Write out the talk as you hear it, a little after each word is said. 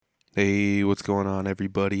Hey, what's going on,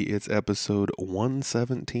 everybody? It's episode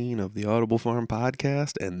 117 of the Audible Farm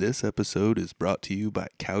podcast, and this episode is brought to you by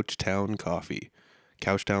Couchtown Coffee.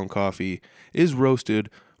 Couchtown Coffee is roasted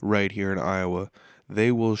right here in Iowa.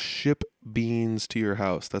 They will ship beans to your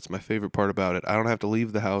house. That's my favorite part about it. I don't have to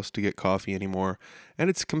leave the house to get coffee anymore, and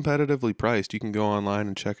it's competitively priced. You can go online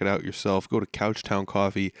and check it out yourself. Go to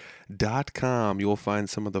couchtowncoffee.com. You will find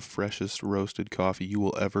some of the freshest roasted coffee you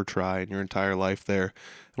will ever try in your entire life there.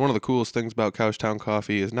 And one of the coolest things about Couchtown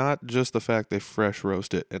Coffee is not just the fact they fresh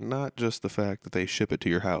roast it and not just the fact that they ship it to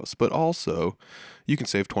your house, but also you can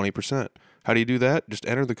save 20%. How do you do that? Just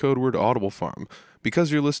enter the code word AudibleFarm.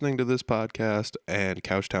 Because you're listening to this podcast and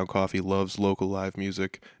Couchtown Coffee loves local live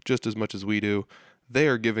music just as much as we do, they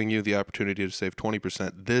are giving you the opportunity to save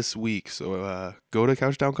 20% this week. So go to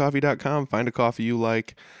couchtowncoffee.com, find a coffee you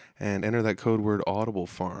like, and enter that code word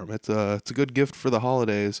AudibleFarm. It's a good gift for the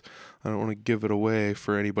holidays. I don't want to give it away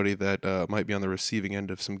for anybody that might be on the receiving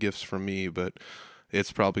end of some gifts from me, but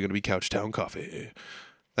it's probably going to be Couchtown Coffee.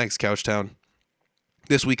 Thanks, Couchtown.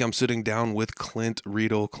 This week I'm sitting down with Clint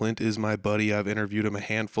Riedel. Clint is my buddy. I've interviewed him a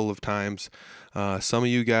handful of times. Some of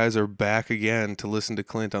you guys are back again to listen to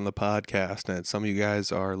Clint on the podcast, and some of you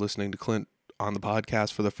guys are listening to Clint on the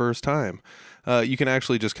podcast for the first time. You can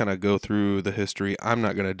actually just kind of go through the history. I'm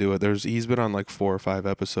not going to do it. He's been on like 4 or 5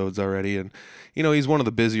 episodes already, and he's one of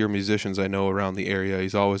the busier musicians I know around the area.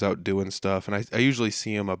 He's always out doing stuff, and I usually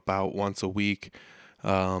see him about once a week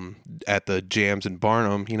at the jams in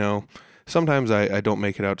Barnum. Sometimes I don't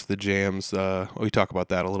make it out to the jams. We talk about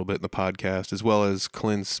that a little bit in the podcast, as well as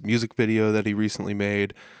Clint's music video that he recently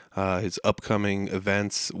made, his upcoming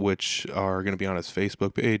events, which are going to be on his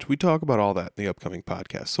Facebook page. We talk about all that in the upcoming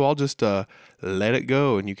podcast. So I'll just let it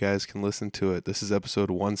go, and you guys can listen to it. This is episode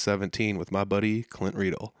 117 with my buddy Clint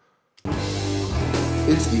Riedel.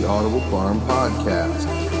 It's the Audible Farm Podcast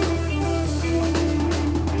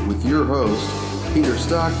with your host, Peter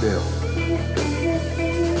Stockdale.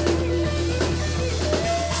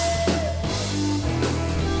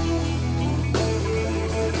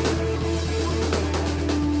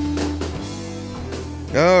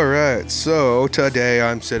 All right, so today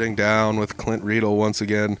I'm sitting down with Clint Riedel once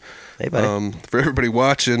again. Hey, buddy. For everybody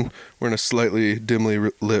watching, we're in a slightly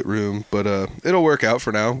dimly lit room, but it'll work out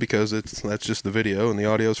for now because that's just the video and the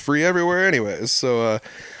audio's free everywhere anyways. So,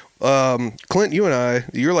 Clint,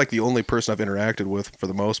 you're like the only person I've interacted with for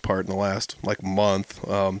the most part in the last like month.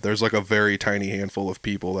 There's like a very tiny handful of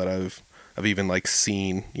people that I've even like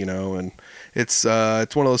seen, and it's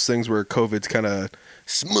one of those things where COVID's kind of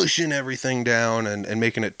smushing everything down and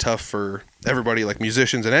making it tough for everybody, like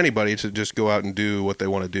musicians and anybody, to just go out and do what they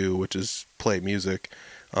want to do, which is play music.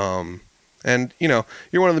 And you're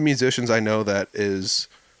one of the musicians I know that is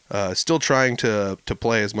still trying to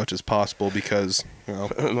play as much as possible because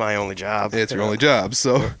my only job. It's your only job.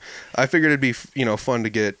 So I figured it'd be fun to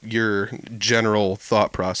get your general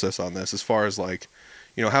thought process on this, as far as like,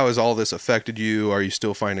 how has all this affected you? Are you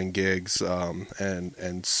still finding gigs,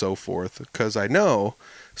 and so forth? Because I know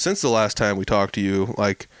since the last time we talked to you,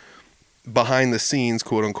 like behind the scenes,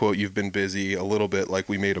 quote unquote, you've been busy a little bit. Like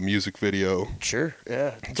we made a music video. Sure.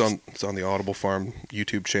 Yeah. It's on the Audible Farm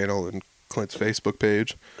YouTube channel and Clint's Facebook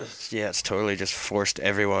page. Yeah, it's totally just forced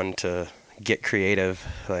everyone to get creative.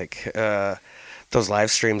 Like those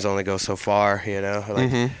live streams only go so far,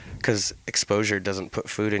 because exposure doesn't put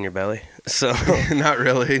food in your belly. So not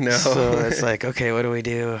really, no. So it's like, okay, what do we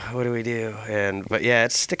do? But yeah,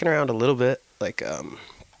 it's sticking around a little bit. Like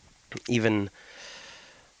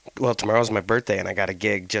tomorrow's my birthday and I got a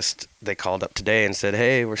gig. They called up today and said,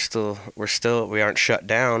 hey, we aren't shut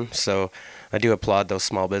down. So I do applaud those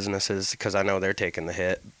small businesses because I know they're taking the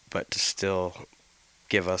hit, but to still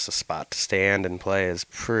give us a spot to stand and play is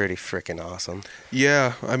pretty freaking awesome.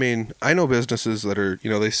 Yeah, I mean, I know businesses that are,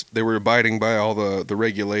 they were abiding by all the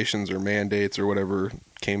regulations or mandates or whatever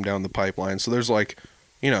came down the pipeline. So there's like,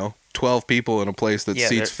 12 people in a place that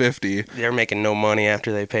seats 50. They're making no money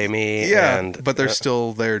after they pay me. Yeah, but they're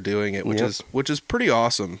still there doing it, which is pretty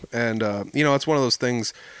awesome. And it's one of those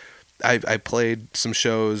things. I played some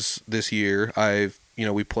shows this year.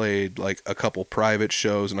 We played like a couple private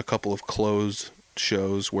shows and a couple of closed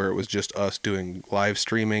shows where it was just us doing live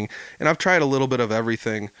streaming, and I've tried a little bit of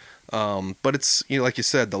everything, but it's like you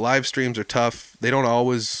said, the live streams are tough. They don't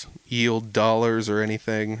always yield dollars or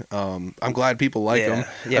anything. I'm glad people like them.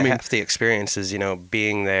 Yeah, I mean, half the experience is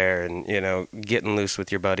being there and getting loose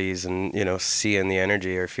with your buddies and seeing the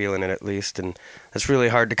energy or feeling it at least, and it's really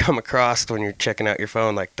hard to come across when you're checking out your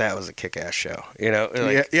phone like that was a kick-ass show.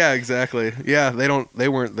 Yeah, exactly. Yeah, they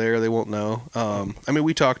weren't there. They won't know. I mean,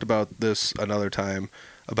 we talked about this another time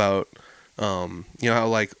about You know how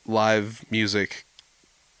like live music,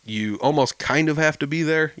 you almost kind of have to be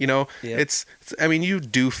there, you know. Yeah. It's I mean, you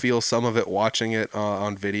do feel some of it watching it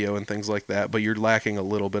on video and things like that, but you're lacking a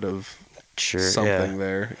little bit of Sure, something yeah.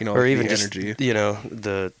 there, you know, Or like even the just, energy. you know,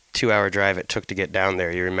 the 2-hour drive it took to get down there.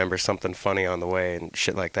 You remember something funny on the way and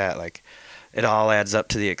shit like that. Like, it all adds up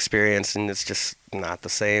to the experience, and it's just not the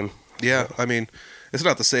same. Yeah, I mean, it's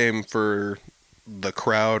not the same for the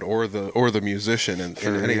crowd or the musician in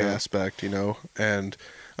any real. aspect, you know. And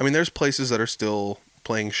I mean, there's places that are still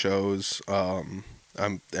playing shows. I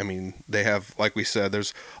mean, they have, like we said,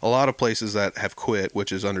 there's a lot of places that have quit,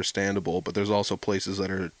 which is understandable, but there's also places that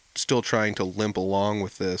are still trying to limp along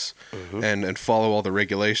with this and follow all the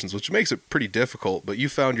regulations, which makes it pretty difficult. But you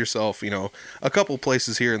found yourself, you know, a couple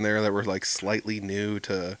places here and there that were like slightly new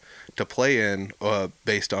to play in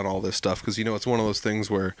based on all this stuff, because, you know, it's one of those things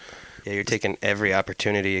where Yeah, you're taking every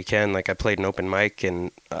opportunity you can. Like, I played an open mic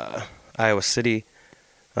in Iowa City.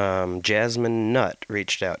 Jasmine Nutt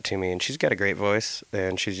reached out to me, and she's got a great voice,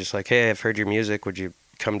 and she's just like, hey, I've heard your music. Would you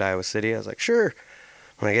come to Iowa City? I was like, sure.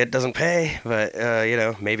 Like, it doesn't pay, but, you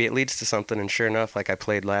know, maybe it leads to something. And sure enough, like, I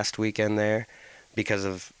played last weekend there because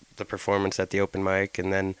of the performance at the open mic,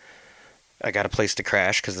 and then I got a place to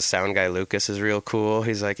crash because the sound guy, Lucas, is real cool.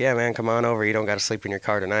 He's like, yeah, man, come on over. You don't got to sleep in your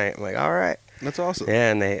car tonight. I'm like, all right. that's awesome.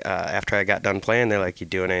 Yeah, and they after I got done playing, they're like, you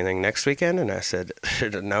doing anything next weekend? And I said,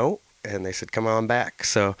 no. And they said, come on back.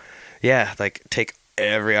 So, yeah, like, take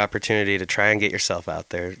every opportunity to try and get yourself out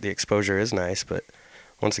there. The exposure is nice, but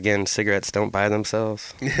once again, cigarettes don't buy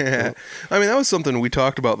themselves. Yeah. I mean, that was something we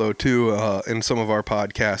talked about, though, too, in some of our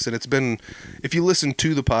podcasts. And it's been, if you listen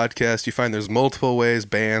to the podcast, you find there's multiple ways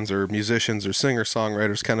bands or musicians or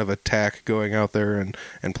singer-songwriters kind of attack going out there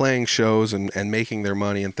and playing shows and making their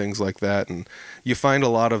money and things like that. And you find a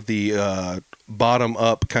lot of the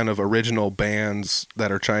bottom-up kind of original bands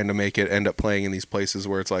that are trying to make it end up playing in these places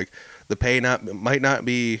where it's like the pay might not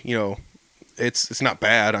be, you know, it's not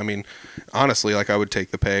bad. I mean, honestly, like, I would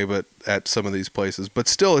take the pay, but at some of these places, but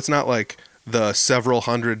still, it's not like the several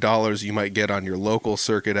 $100s you might get on your local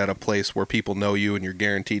circuit at a place where people know you and you're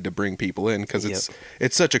guaranteed to bring people in, because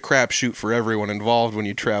it's such a crapshoot for everyone involved when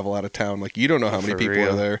you travel out of town. Like, you don't know how many For people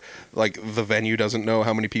real. are there. Like, the venue doesn't know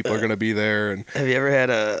how many people are going to be there. And Have you ever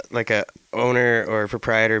had a owner or a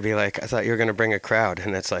proprietor be like, I thought you were going to bring a crowd?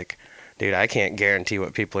 And it's like, dude, I can't guarantee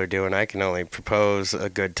what people are doing. I can only propose a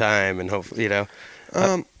good time, and hopefully, you know.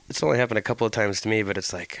 It's only happened a couple of times to me, but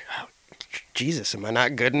it's like, oh, Jesus, am I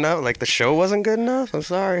not good enough? Like, the show wasn't good enough? I'm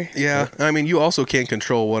sorry. yeah, I mean, you also can't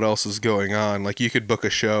control what else is going on. Like, you could book a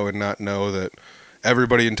show and not know that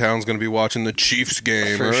everybody in town's going to be watching the Chiefs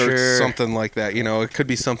game For or sure. something like that. You know, it could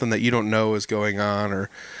be something that you don't know is going on. Or,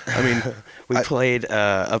 I mean, We played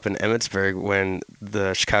up in Emmitsburg when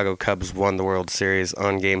the Chicago Cubs won the World Series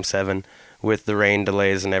on Game 7 with the rain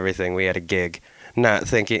delays and everything. We had a gig, not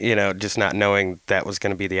thinking, you know, just not knowing that was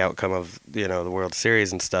going to be the outcome of, you know, the World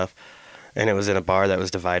Series and stuff. And it was in a bar that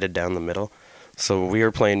was divided down the middle. So we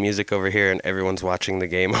were playing music over here, and everyone's watching the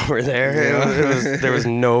game over there. Yeah. There was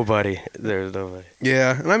nobody. There was nobody.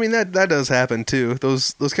 yeah, and I mean, that does happen too.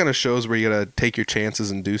 Those kind of shows where you gotta take your chances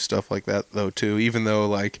and do stuff like that, though, too. Even though,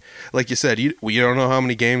 like you said, you don't know how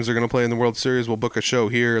many games they're gonna play in the World Series. We'll book a show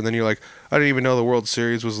here, and then you're like, I didn't even know the World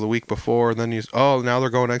Series was the week before. And then now they're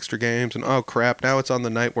going extra games, and oh crap, now it's on the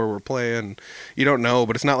night where we're playing. You don't know,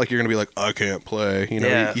 but it's not like you're gonna be like, I can't play. You know,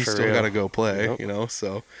 Yeah, you for still real. gotta go play. Yep. You know,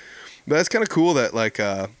 so. But it's kind of cool that, like,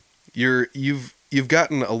 you've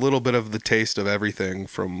gotten a little bit of the taste of everything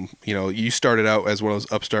from, you know, you started out as one of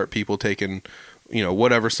those upstart people taking, you know,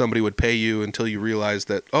 whatever somebody would pay you, until you realize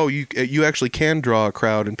that, oh, you actually can draw a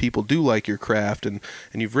crowd and people do like your craft, and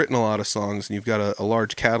you've written a lot of songs and you've got a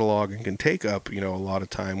large catalog and can take up, you know, a lot of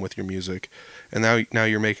time with your music. And now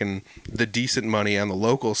you're making the decent money on the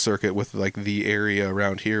local circuit with, like, the area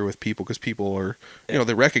around here with people, because people are, you know,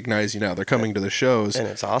 they recognize you now. They're coming to the shows. And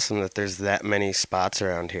it's awesome that there's that many spots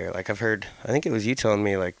around here. Like, I've heard, I think it was you telling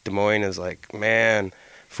me, like, Des Moines is like, man,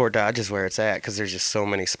 Fort Dodge is where it's at, because there's just so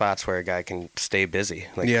many spots where a guy can stay busy.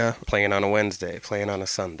 Like, Yeah. playing on a Wednesday, playing on a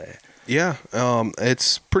Sunday. Yeah,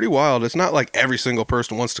 it's pretty wild. It's not like every single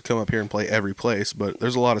person wants to come up here and play every place, but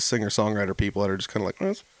there's a lot of singer-songwriter people that are just kind of like,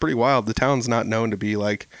 it's pretty wild. The town's not known to be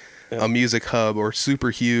like a music hub or super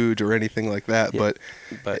huge or anything like that, Yeah.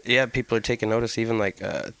 but Yeah, people are taking notice. Even like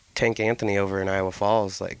Tank Anthony over in Iowa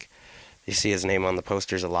Falls, like, you see his name on the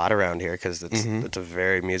posters a lot around here because it's a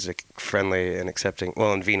very music friendly and accepting.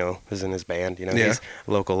 Well, and Vino is in his band. You know, Yeah. he's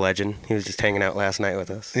a local legend. He was just hanging out last night with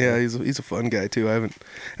us. Yeah, he's a fun guy too. I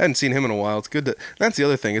hadn't seen him in a while. It's good to. That's the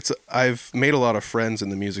other thing. I've made a lot of friends in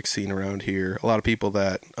the music scene around here. A lot of people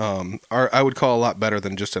that are I would call a lot better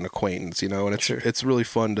than just an acquaintance. You know, and it's really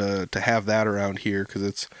fun to have that around here because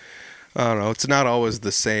it's. I don't know. It's not always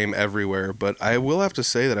the same everywhere, but I will have to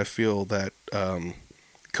say that I feel that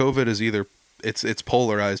COVID is either it's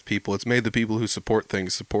polarized people. It's made the people who support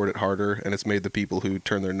things support it harder, and it's made the people who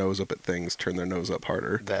turn their nose up at things turn their nose up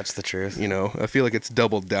harder. That's the truth. You know, I feel like it's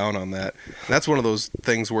doubled down on that. And that's one of those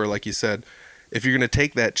things where, like you said, if you're going to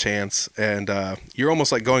take that chance and you're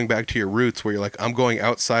almost like going back to your roots where you're like, I'm going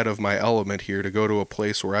outside of my element here to go to a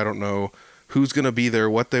place where I don't know who's going to be there,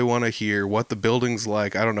 what they want to hear, what the building's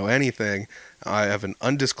like. I don't know anything. I have an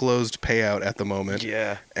undisclosed payout at the moment.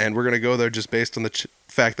 Yeah. And we're going to go there just based on the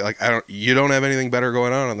fact that, like, you don't have anything better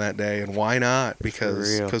going on that day. And why not?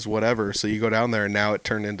 Because whatever. So you go down there and now it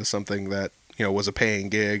turned into something that, you know, was a paying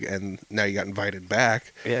gig and now you got invited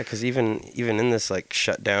back. Yeah, because even in this like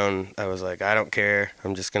shutdown, I was like, I don't care.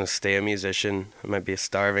 I'm just going to stay a musician. I might be a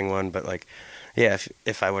starving one, but like, yeah,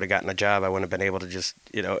 if I would have gotten a job, I wouldn't have been able to just,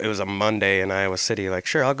 you know, it was a Monday in Iowa City. Like,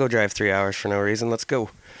 sure, I'll go drive 3 hours for no reason. Let's go.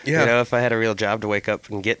 Yeah. You know, if I had a real job to wake up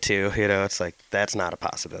and get to, you know, it's like, that's not a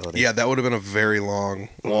possibility. Yeah, that would have been a very long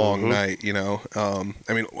night, you know.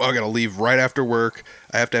 I mean, I got to leave right after work.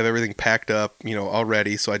 I have to have everything packed up, you know,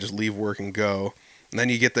 already. So I just leave work and go. And then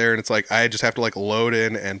you get there and it's like, I just have to like load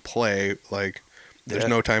in and play. Like, there's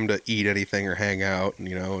no time to eat anything or hang out,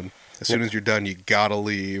 you know, and as soon as you're done, you gotta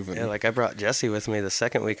leave. And yeah, like I brought Jesse with me the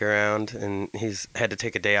second week around, and he's had to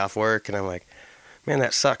take a day off work, and I'm like, man,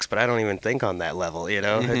 that sucks, but I don't even think on that level, you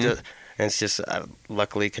know? And it's just, I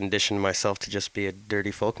luckily conditioned myself to just be a dirty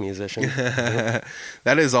folk musician.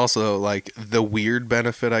 That is also like the weird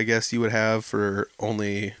benefit, I guess, you would have for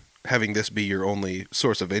only having this be your only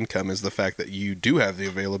source of income is the fact that you do have the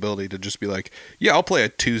availability to just be like, yeah, I'll play a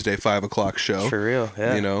Tuesday 5 o'clock show. For real,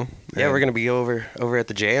 yeah. You know? Yeah, we're going to be over at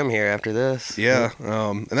the Jam here after this. Yeah,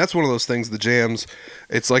 and that's one of those things, the Jams,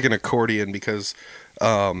 it's like an accordion because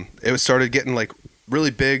it started getting like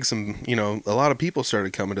really big. Some, you know, a lot of people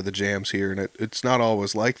started coming to the Jams here, and it's not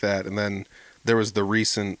always like that. And then there was the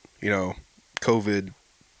recent, you know, COVID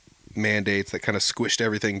mandates that kind of squished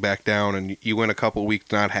everything back down, and you went a couple weeks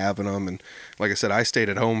not having them. And like I said, I stayed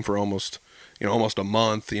at home for almost a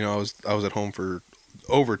month. You know, I was at home for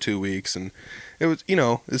over 2 weeks, and it was, you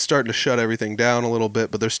know, it's starting to shut everything down a little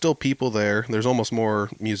bit, but there's still people there. There's almost more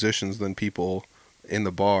musicians than people in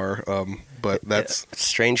the bar. But that's it's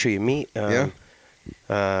strange who you meet. Yeah.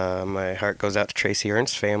 My heart goes out to Tracy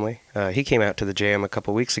Ernst's family. He came out to the Jam a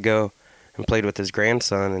couple weeks ago and played with his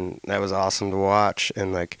grandson, and that was awesome to watch.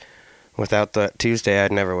 And like, without that Tuesday, I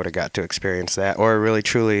never would have got to experience that or really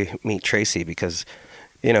truly meet Tracy because,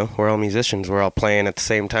 you know, we're all musicians. We're all playing at the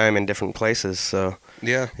same time in different places. So,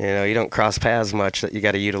 yeah, you know, you don't cross paths much. That you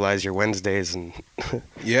got to utilize your Wednesdays. And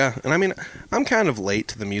yeah, and I mean, I'm kind of late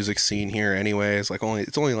to the music scene here anyways. Like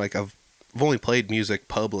it's only like I've only played music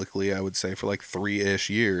publicly, I would say, for like 3-ish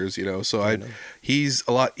years, you know. So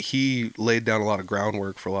he laid down a lot of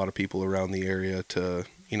groundwork for a lot of people around the area to,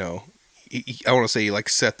 you know, I want to say he like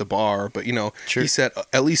set the bar, but you know, Sure. he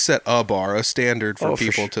at least set a bar, a standard for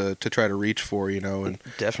people sure. to try to reach for, you know, and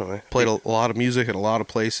definitely played a lot of music at a lot of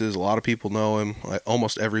places. A lot of people know him. Like,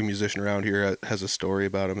 almost every musician around here has a story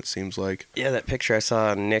about him, it seems like. Yeah, that picture I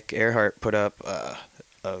saw Nick Earhart put up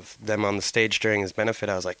of them on the stage during his benefit,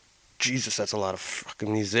 I was like, Jesus, that's a lot of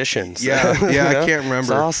fucking musicians. Yeah, You know? I can't remember. It's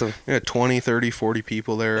awesome. Yeah, 20, 30, 40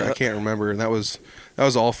 people there. I can't remember. And that was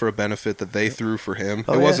all for a benefit that they threw for him.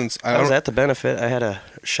 Oh, it yeah. wasn't. I was at the benefit. I had a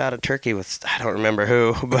shot of turkey with I don't remember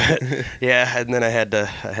who, but yeah, and then I had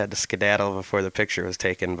to skedaddle before the picture was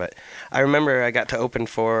taken. But I remember I got to open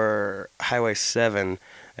for Highway 7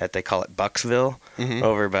 at, they call it Bucksville,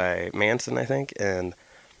 over by Manson, I think, and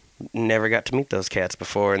never got to meet those cats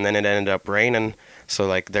before. And then it ended up raining, so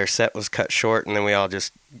like their set was cut short, and then we all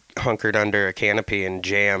just hunkered under a canopy and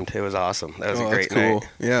jammed. It was awesome. That was a great night.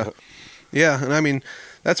 Yeah, and I mean,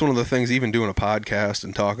 that's one of the things, even doing a podcast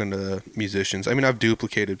and talking to musicians. I mean, I've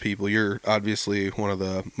duplicated people. You're obviously one of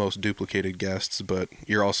the most duplicated guests, but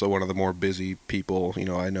you're also one of the more busy people, you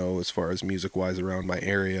know, I know as far as music-wise around my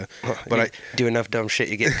area. But I do enough dumb shit,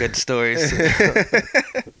 you get good stories.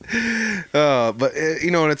 But,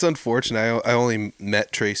 you know, and it's unfortunate. I only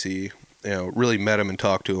met Tracy, you know, really met him and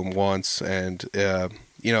talked to him once, and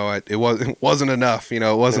it wasn't enough. It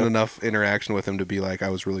wasn't enough interaction with him to be like I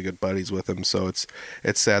was really good buddies with him. So it's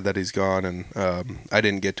sad that he's gone, and I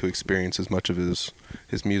didn't get to experience as much of his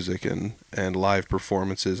music and live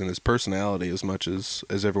performances and his personality as much as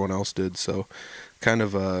everyone else did. So kind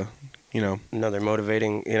of another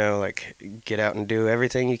motivating, like get out and do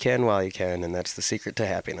everything you can while you can, and that's the secret to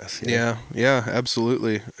happiness. Yeah,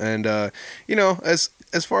 absolutely. And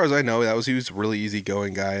as far as I know, he was a really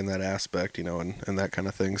easygoing guy in that aspect, and that kind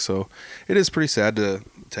of thing. So it is pretty sad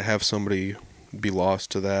to have somebody be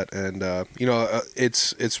lost to that. And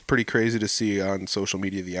it's pretty crazy to see on social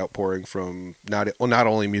media the outpouring from not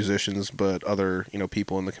only musicians but other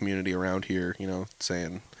people in the community around here,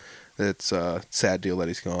 saying it's a sad deal that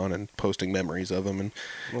he's gone and posting memories of him.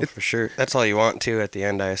 And for sure, that's all you want to at the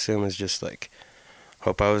end, I assume, is just like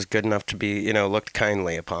hope I was good enough to be looked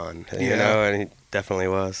kindly upon. And he definitely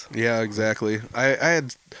was. Yeah, exactly. I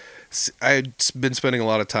had been spending a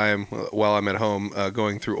lot of time while I'm at home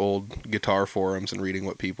going through old guitar forums and reading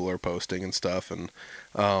what people are posting and stuff. And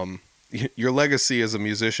your legacy as a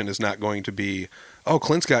musician is not going to be, oh,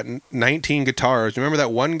 Clint's got 19 guitars. You remember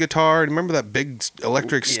that one guitar? Remember that big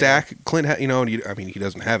electric stack? Clint had, he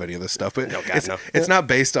doesn't have any of this stuff, but it's not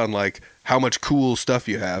based on like how much cool stuff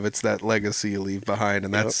you have. It's that legacy you leave behind,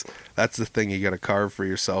 and that's the thing you got to carve for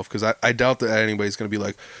yourself. Because I doubt that anybody's going to be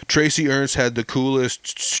like, Tracy Ernst had the coolest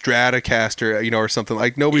Stratocaster, or something.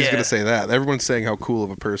 Like nobody's going to say that. Everyone's saying how cool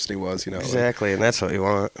of a person he was, Exactly, and that's what you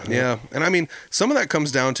want. Yeah, and some of that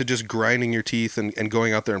comes down to just grinding your teeth and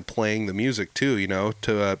going out there and playing the music too,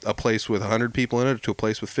 to a place with 100 people in it, to a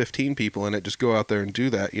place with 15 people in it. Just go out there and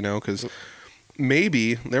do that, because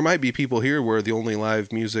maybe there might be people here where the only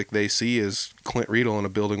live music they see is Clint Riedel in a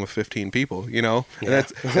building with 15 people, and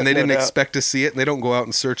they didn't expect to see it, and they don't go out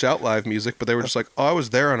and search out live music, but they were just like, oh, I was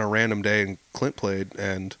there on a random day and Clint played,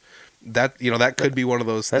 and that that could be one of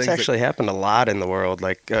those things. That's actually happened a lot in the world.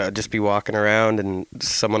 Like just be walking around and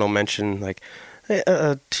someone will mention like, hey,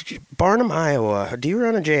 Barnum, Iowa, do you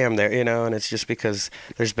run a jam there? And it's just because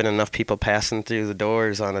there's been enough people passing through the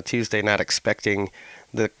doors on a Tuesday not expecting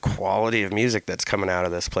the quality of music that's coming out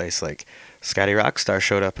of this place. Like Scotty Rockstar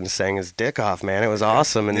showed up and sang his dick off, man. It was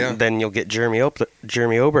awesome. And then you'll get Jeremy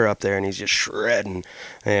Ober up there and he's just shredding.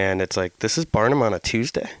 And it's like, this is Barnum on a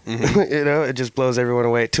Tuesday. Mm-hmm. It just blows everyone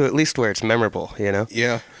away to at least where it's memorable,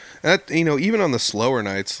 Yeah. That, even on the slower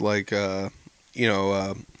nights, like, like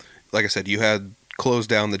I said, you had closed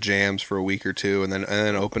down the jams for a week or two and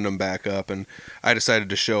then opened them back up, and I decided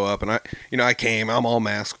to show up, and I came, I'm all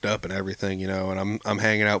masked up and everything, and I'm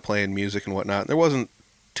hanging out playing music and whatnot. There wasn't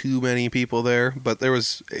too many people there, but there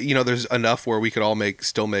was, there's enough where we could all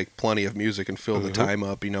still make plenty of music and fill the time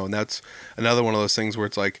up, and that's another one of those things where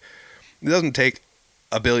it's like, it doesn't take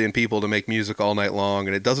a billion people to make music all night long,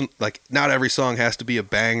 and it doesn't, like, not every song has to be a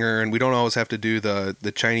banger, and we don't always have to do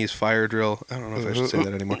the Chinese fire drill. I don't know if I should say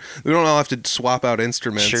that anymore. We don't all have to swap out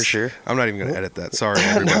instruments. Sure. I'm not even going to edit that. Sorry,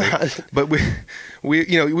 everybody. But we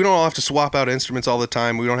don't all have to swap out instruments all the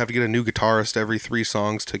time. We don't have to get a new guitarist every 3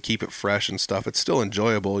 songs to keep it fresh and stuff. It's still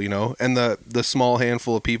enjoyable, and the small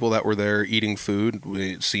handful of people that were there eating food,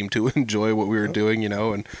 we seemed to enjoy what we were doing,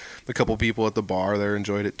 and a couple people at the bar there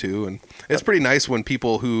enjoyed it too. And it's pretty nice when people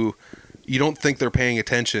who you don't think they're paying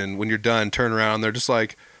attention, when you're done, turn around, they're just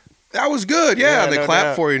like, that was good, yeah, and they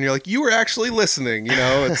clap for you, and you're like, you were actually listening,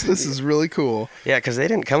 this is really cool. Yeah, because they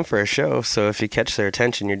didn't come for a show, so if you catch their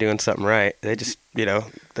attention, you're doing something right. They just,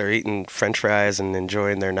 they're eating French fries and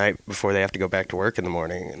enjoying their night before they have to go back to work in the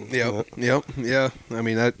morning. And, yeah.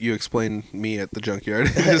 That you explained me at the junkyard.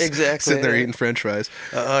 Just exactly. Sitting there eating French fries.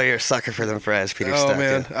 Oh, you're a sucker for them fries, Peter. Oh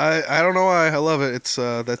man, I don't know why I love it. It's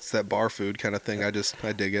that's that bar food kind of thing. I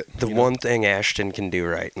dig it. The one thing Ashton can do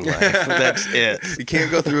right in life. That's it. You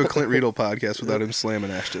can't go through a Clint Riedel podcast without him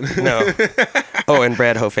slamming Ashton. No. Oh, and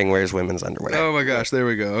Brad Hofing wears women's underwear. Oh my gosh, there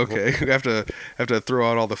we go. Okay, we have to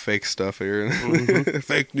throw out all the fake stuff here. Mm-hmm.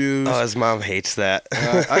 Fake news. Oh, his mom hates that.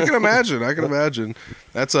 I can imagine.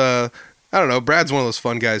 That's I don't know. Brad's one of those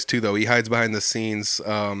fun guys too, though. He hides behind the scenes.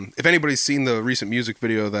 If anybody's seen the recent music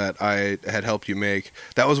video that I had helped you make,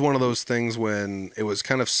 that was one of those things when it was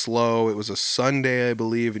kind of slow. It was a Sunday, I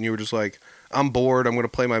believe, and you were just like, I'm bored. I'm going to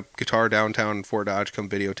play my guitar downtown in Fort Dodge. Come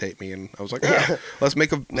videotape me. And I was like, let's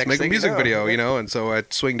make a music video, And so I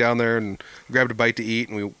swing down there and grabbed a bite to eat,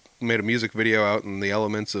 and we made a music video out in the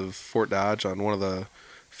elements of Fort Dodge on one of the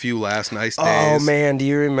few last nice days. Oh man, do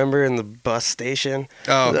you remember in the bus station?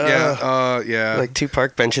 Oh yeah. Like 2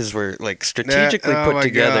 park benches were like strategically put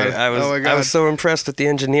together. God. I was so impressed with the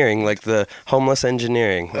engineering, like the homeless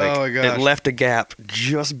engineering. Like, oh my gosh. It left a gap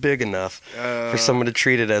just big enough for someone to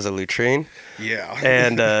treat it as a latrine. Yeah.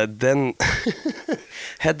 And then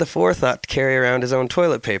had the forethought to carry around his own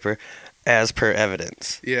toilet paper as per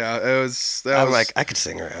evidence. Yeah, I'm like, I could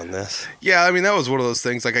sing around this. Yeah, I mean, that was one of those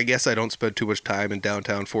things. Like, I guess I don't spend too much time in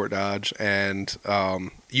downtown Fort Dodge, and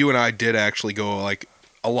you and I did actually go like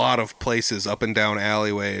a lot of places up and down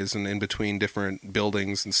alleyways and in between different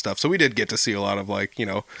buildings and stuff. So we did get to see a lot of like, you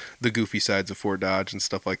know, the goofy sides of Fort Dodge and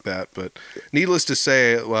stuff like that. But needless to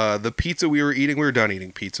say, the pizza we were eating, we were done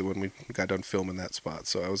eating pizza when we got done filming that spot.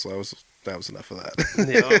 So that was enough of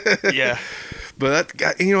that. Yeah. But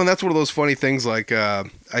that, you know, and that's one of those funny things. Like, I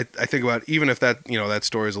think about, even if that, you know, that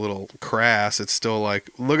story is a little crass, it's still like,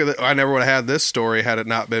 look at that. I never would have had this story had it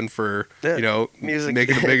not been for, you know,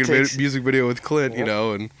 making a big music video with Clint, you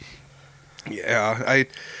know, and yeah,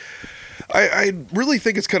 I really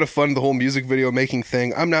think it's kind of fun, the whole music video making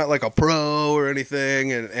thing. I'm not like a pro or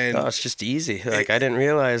anything, and no, it's just easy. Like, I didn't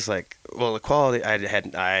realize, like, well, the quality.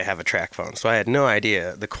 I have a track phone, so I had no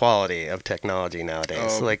idea the quality of technology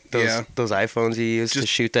nowadays. Like those iPhones you use to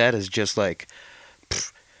shoot that is just like,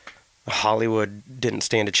 Hollywood didn't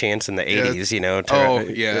stand a chance in the 80s, you know.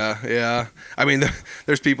 Yeah. I mean,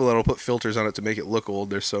 there's people that'll put filters on it to make it look old.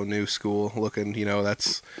 They're so new school looking, you know.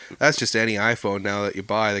 That's just any iPhone now that you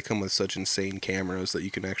buy. They come with such insane cameras that you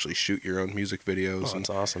can actually shoot your own music videos. Oh, that's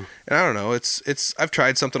awesome. And I don't know, it's I've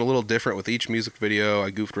tried something a little different with each music video. I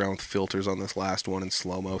goofed around with filters on this last one and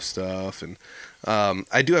slow-mo stuff, and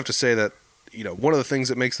I do have to say that, you know, one of the things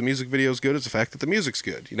that makes the music videos good is the fact that the music's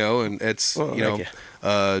good, you know, and it's,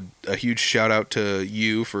 a huge shout out to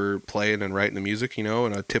you for playing and writing the music, you know,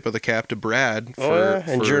 and a tip of the cap to Brad for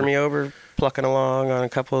Jeremy Ober plucking along on a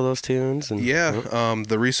couple of those tunes. And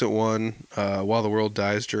the recent one, While the World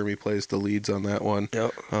Dies, Jeremy plays the leads on that one.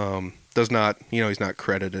 Yep. Does not, you know, he's not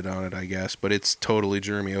credited on it, I guess, but it's totally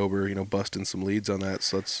Jeremy Ober, you know, busting some leads on that.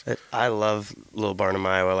 So I love Little Barnum,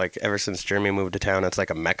 Iowa. Like, ever since Jeremy moved to town, it's like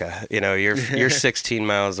a mecca. You know, you're 16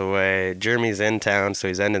 miles away. Jeremy's in town, so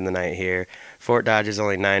he's ending the night here. Fort Dodge is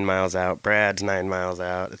only 9 miles out. Brad's 9 miles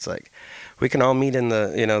out. It's like we can all meet in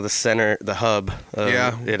the, you know, the center, the hub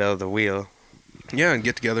of, you know, the wheel. Yeah, and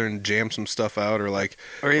get together and jam some stuff out, or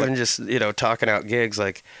even just, you know, talking out gigs.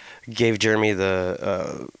 Like, gave Jeremy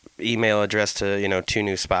the email address to, you know, 2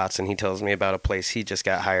 new spots, and he tells me about a place he just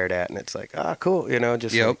got hired at, and it's like, cool, you know,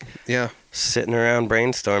 just sitting around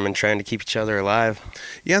brainstorming, trying to keep each other alive.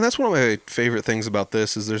 Yeah, and that's one of my favorite things about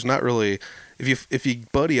this is there's not really, if you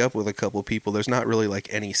buddy up with a couple people, there's not really like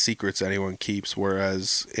any secrets anyone keeps,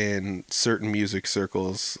 whereas in certain music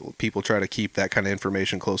circles, people try to keep that kind of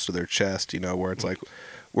information close to their chest, you know, where it's like,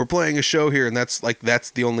 we're playing a show here, and that's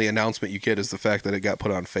the only announcement you get is the fact that it got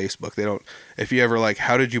put on Facebook. They don't, if you ever like,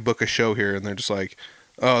 how did you book a show here? And they're just like,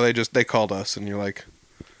 oh, they called us, and you're like,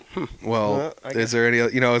 well, is there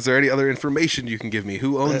any other information you can give me?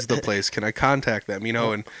 Who owns the place? Can I contact them? You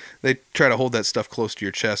know, and they try to hold that stuff close to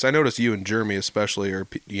your chest. I notice you and Jeremy especially, or,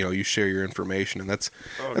 you know, you share your information, and that's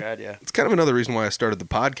it's kind of another reason why I started the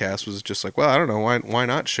podcast, was just like, well, I don't know, why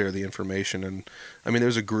not share the information? And I mean,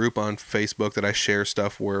 there's a group on Facebook that I share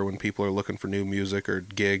stuff where when people are looking for new music or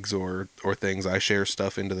gigs or things, I share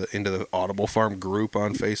stuff into the Audible Farm group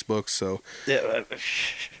on Facebook. So yeah.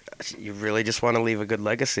 You really just want to leave a good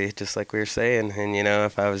legacy, just like we were saying. And, you know,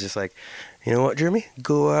 if I was just like, you know what, Jeremy,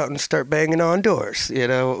 go out and start banging on doors, you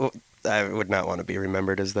know, I would not want to be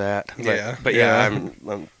remembered as that. But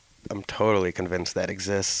I'm totally convinced that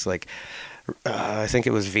exists. Like, I think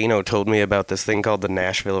it was Vino told me about this thing called the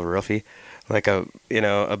Nashville Roofie, like a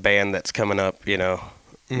band that's coming up, you know,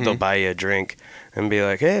 they'll buy you a drink and be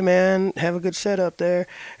like, hey man, have a good set up there.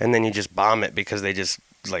 And then you just bomb it because they just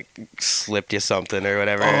like slipped you something or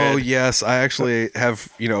whatever. Oh yes, I actually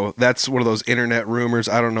have. You know, that's one of those internet rumors.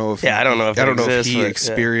 I don't know if he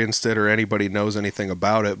experienced it or anybody knows anything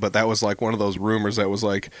about it. But that was like one of those rumors that was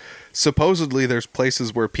like, supposedly there's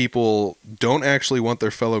places where people don't actually want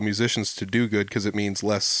their fellow musicians to do good because it means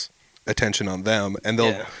less attention on them, and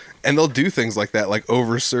they'll do things like that, like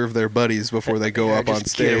overserve their buddies before they go up on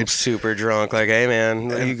stage. Get them super drunk, like, hey man,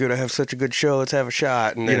 you're gonna have such a good show, let's have a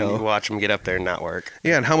shot, and then you watch them get up there and not work.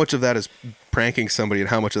 Yeah, and how much of that is pranking somebody, and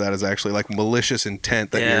how much of that is actually like malicious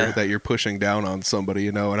intent that you're pushing down on somebody,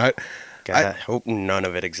 you know? And I hope none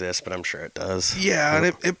of it exists, but I'm sure it does. Yeah,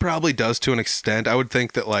 and it probably does to an extent. I would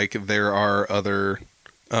think that like there are other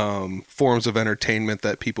forms of entertainment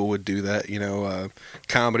that people would do that, you know,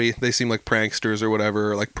 comedy, they seem like pranksters or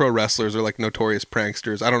whatever, like pro wrestlers are like notorious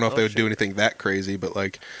pranksters. I don't know if they would do anything that crazy, but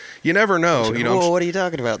like, you never know, you know. Well, what are you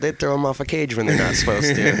talking about? They'd throw them off a cage when they're not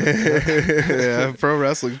supposed to. Yeah, pro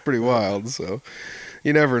wrestling's pretty wild, so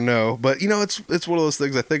you never know. But, you know, it's one of those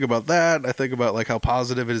things. I think about that. I think about like how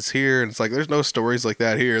positive it is here, and it's like there's no stories like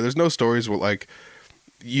that here. There's no stories where like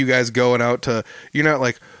you guys going out to, you're not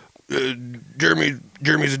like,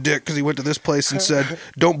 Jeremy's a dick because he went to this place and said,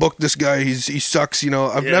 "Don't book this guy. He sucks."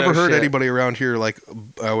 I've never heard anybody around here like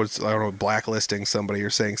I don't know, blacklisting somebody or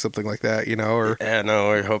saying something like that. Or yeah, no,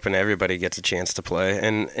 we're hoping everybody gets a chance to play.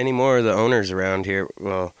 And any more of the owners around here,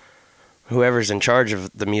 well, whoever's in charge of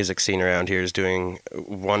the music scene around here is doing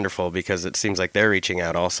wonderful because it seems like they're reaching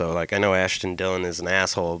out also. Like I know Ashton Dillon is an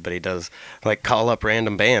asshole, but he does like call up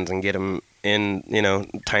random bands and get them in,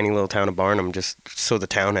 tiny little town of Barnum just so the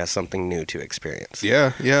town has something new to experience.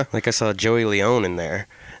 Yeah, yeah. Like I saw Joey Leone in there.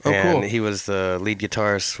 Oh, and cool. he was the lead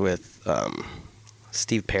guitarist with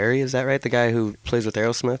Steve Perry, is that right? The guy who plays with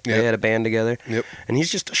Aerosmith? Yep. They had a band together. Yep. And he's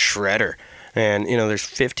just a shredder. And, there's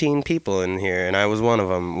 15 people in here, and I was one of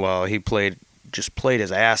them while he played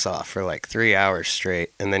his ass off for like 3 hours straight,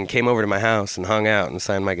 and then came over to my house and hung out and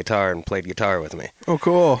signed my guitar and played guitar with me. Oh,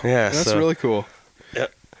 cool. Yeah, That's really cool.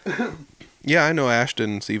 Yep. Yeah, I know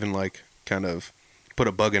Ashton's even like kind of put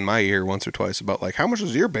a bug in my ear once or twice about like, how much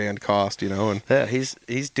does your band cost, and Yeah,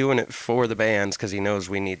 he's doing it for the bands because he knows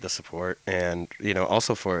we need the support, and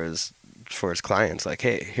also for his clients. Like,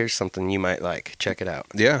 hey, here's something you might like. Check it out.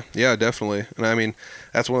 Yeah, definitely. And I mean,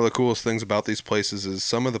 that's one of the coolest things about these places is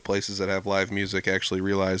some of the places that have live music actually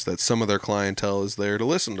realize that some of their clientele is there to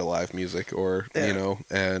listen to live music, or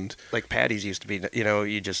and like Patty's used to be.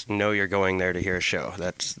 You just know you're going there to hear a show.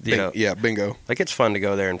 That's yeah, bingo. Like it's fun to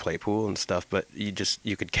go there and play pool and stuff, but you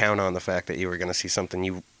could count on the fact that you were going to see something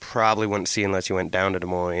you probably wouldn't see unless you went down to Des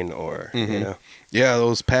Moines or Yeah,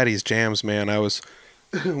 those Patty's jams, man.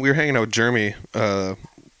 We were hanging out with Jeremy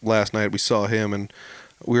last night. We saw him, and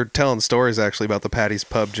we were telling stories actually about the Patty's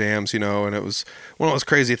pub jams, and it was one of those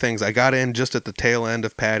crazy things. I got in just at the tail end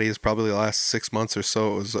of Patty's, probably the last 6 months or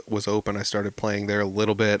so. It was open. I started playing there a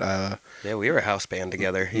little bit. Yeah, we were a house band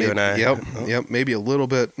together, you and I. Yep. Maybe a little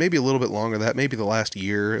bit longer than that. Maybe the last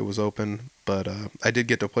year it was open, but I did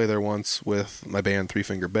get to play there once with my band Three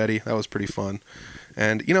Finger Betty. That was pretty fun.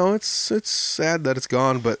 And, it's sad that it's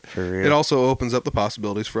gone, but it also opens up the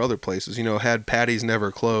possibilities for other places. Had Patty's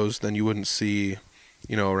never closed, then you wouldn't see,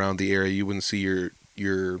 around the area, you wouldn't see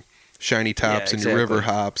your Shiny Tops and your River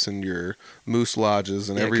Hops and your Moose Lodges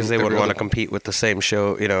and because they wouldn't want to compete with the same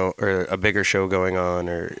show, or a bigger show going on,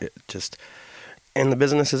 or just... And the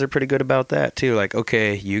businesses are pretty good about that too. Like,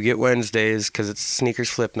 okay, you get Wednesdays because it's sneakers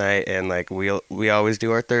flip night, and like we always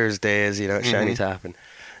do our Thursdays, at Shiny Top,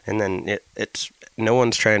 and then it's no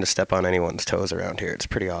one's trying to step on anyone's toes around here. It's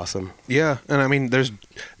pretty awesome. Yeah, and I mean, there's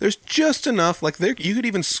just enough. Like, you could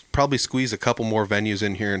even probably squeeze a couple more venues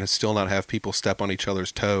in here and still not have people step on each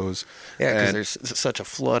other's toes. Yeah, because there's such a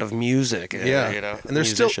flood of music. Yeah, and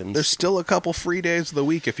there's still a couple free days of the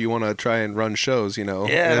week if you want to try and run shows. Yeah,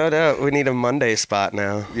 no doubt. We need a Monday spot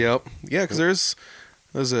now. Yep. Yeah, because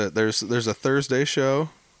there's a Thursday show.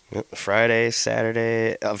 Friday,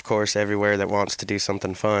 Saturday, of course, everywhere that wants to do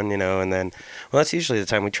something fun, and then, well, that's usually the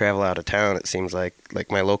time we travel out of town. It seems like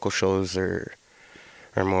my local shows are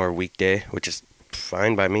more weekday, which is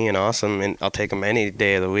fine by me and awesome, and I'll take them any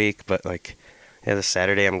day of the week. But this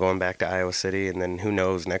Saturday I'm going back to Iowa City, and then who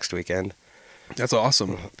knows next weekend. That's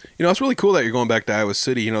awesome. It's really cool that you're going back to Iowa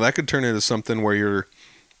City. That could turn into something where you're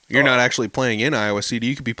not actually playing in Iowa City.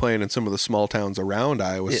 You could be playing in some of the small towns around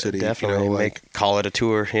Iowa City. Definitely. Call it a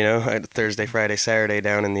tour, Thursday, Friday, Saturday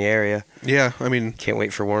down in the area. Yeah, I mean... Can't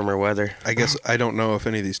wait for warmer weather. I guess I don't know if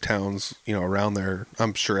any of these towns, around there,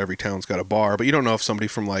 I'm sure every town's got a bar, but you don't know if somebody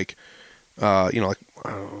from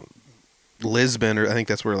Lisbon, or I think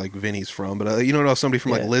that's where Vinny's from, but you don't know if somebody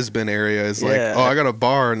from Lisbon area is I got a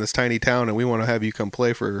bar in this tiny town and we want to have you come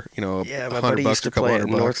play for my buddy used to play at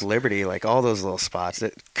North Liberty, all those little spots.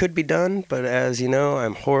 It could be done, but as you know,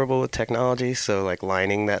 I'm horrible with technology, so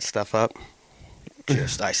lining that stuff up,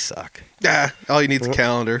 I suck. All you need is a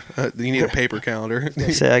calendar. You need a paper calendar.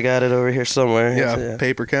 Say I got it over here somewhere. Yeah,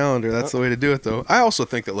 paper calendar. That's the way to do it, though. I also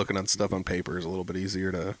think that looking at stuff on paper is a little bit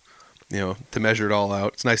easier to measure it all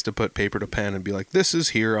out. It's nice to put paper to pen and be like, this is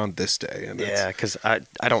here on this day. And because I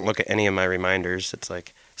don't look at any of my reminders. It's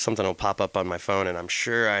like something will pop up on my phone, and I'm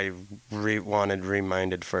sure I wanted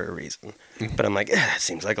reminded for a reason. But I'm like, it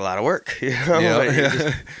seems like a lot of work.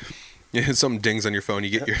 Yeah, something dings on your phone.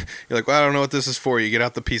 You're like, well, I don't know what this is for. You get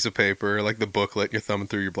out the piece of paper, the booklet, and you're thumbing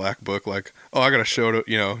through your black book, I got to show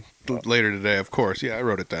it, later today. Of course, yeah, I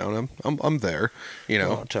wrote it down. I'm there,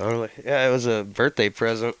 Oh, totally. Yeah, it was a birthday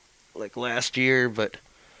present. Last year, but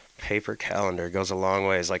paper calendar goes a long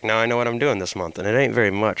ways. Now I know what I'm doing this month, and it ain't very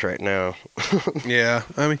much right now. Yeah,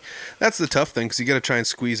 I mean, that's the tough thing, because you got to try and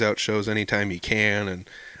squeeze out shows anytime you can,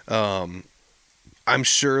 and I'm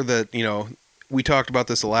sure that, we talked about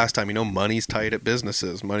this the last time. Money's tight at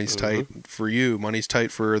businesses. Money's tight for you. Money's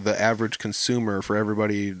tight for the average consumer, for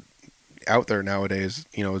everybody out there nowadays.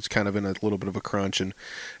 It's kind of in a little bit of a crunch, and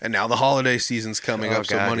now the holiday season's coming up,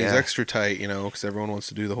 so money's extra tight, because everyone wants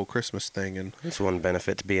to do the whole Christmas thing. And that's one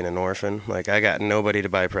benefit to being an orphan. Like, I got nobody to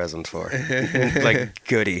buy presents for. Like,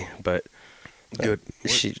 Goody, but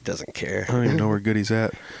she doesn't care. I don't even know where Goody's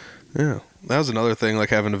at. Yeah, that was another thing,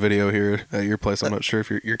 like having a video here at your place. I'm not sure if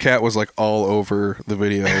your cat was like all over the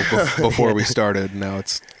video before we started. Now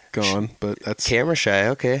it's gone, but that's camera shy.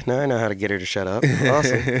 Okay, now I know how to get her to shut up.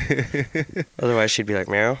 Awesome. Otherwise, she'd be like,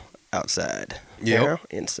 meow, outside. Yep. Meow,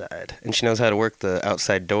 inside. And she knows how to work the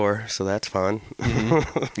outside door, so that's fun.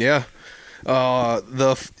 Yeah.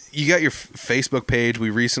 You got your Facebook page. We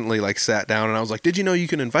recently sat down and I was like, did you know you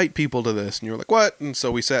can invite people to this? And you were like, what? And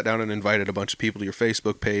so we sat down and invited a bunch of people to your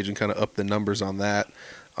Facebook page and kind of upped the numbers on that.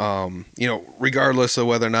 Regardless of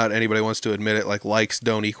whether or not anybody wants to admit it, likes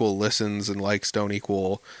don't equal listens and likes don't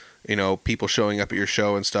equal, people showing up at your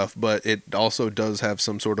show and stuff. But it also does have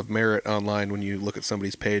some sort of merit online when you look at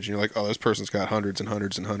somebody's page and you're like, oh, this person's got hundreds and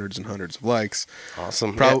hundreds and hundreds and hundreds of likes.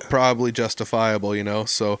 Awesome. Probably justifiable,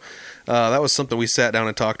 So that was something we sat down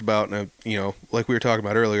and talked about. And, like we were talking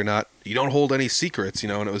about earlier, you don't hold any secrets,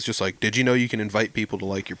 and it was just like, did you know you can invite people to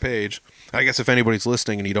like your page? I guess if anybody's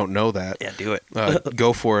listening and you don't know that, yeah, do it.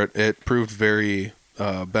 Go for it. It proved very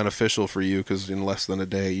beneficial for you because in less than a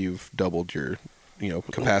day you've doubled your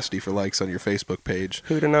capacity for likes on your Facebook page.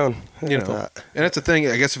 Who'd have known? And it's a thing.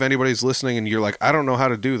 I guess if anybody's listening and you're like, I don't know how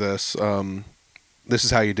to do this, this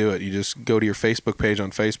is how you do it. You just go to your Facebook page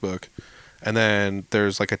on Facebook, and then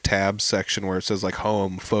there's a tab section where it says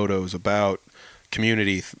home, photos, about,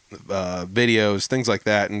 community, videos, things like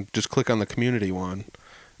that, and just click on the community one.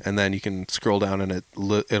 And then you can scroll down and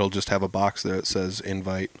it'll just have a box there that says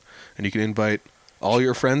invite, and you can invite all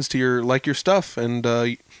your friends to your stuff, and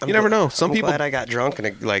you never know. Some people. I'm glad I got drunk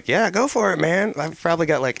and go for it, man. I've probably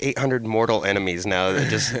got 800 mortal enemies now that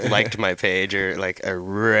just liked my page or are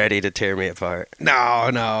ready to tear me apart.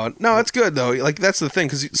 No, it's good though. That's the thing,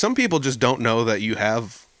 because some people just don't know that you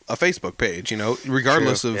have a Facebook page.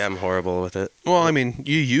 Regardless True. of. Yeah, I'm horrible with it. Well, I mean,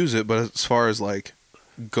 you use it, but as far as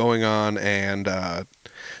going on and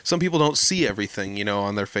some people don't see everything,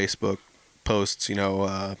 on their Facebook posts.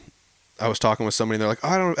 I was talking with somebody and they're like,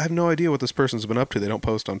 I have no idea what this person's been up to. They don't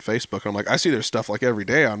post on Facebook. And I'm like, I see their stuff every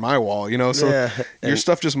day on my wall, so yeah, your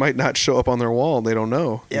stuff just might not show up on their wall and they don't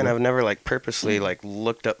know. Yeah, and I've never purposely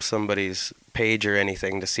looked up somebody's page or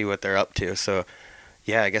anything to see what they're up to. So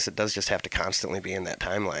yeah, I guess it does just have to constantly be in that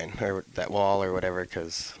timeline or that wall or whatever,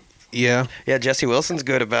 because yeah, Jesse Wilson's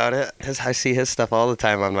good about it. I see his stuff all the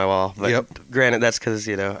time on my wall. But granted, that's because,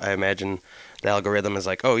 I imagine the algorithm is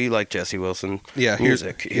like, oh, you like Jesse Wilson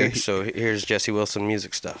music. So here's Jesse Wilson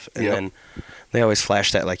music stuff. And then they always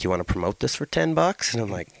flash that, you want to promote this for $10? And I'm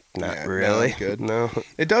like, not really. Good. No.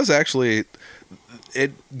 It does actually,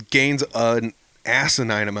 it gains an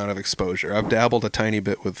asinine amount of exposure. I've dabbled a tiny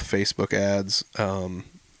bit with Facebook ads,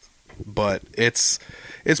 but it's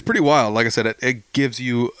pretty wild. Like I said, it gives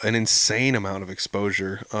you an insane amount of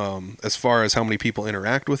exposure. As far as how many people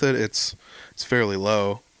interact with it, it's fairly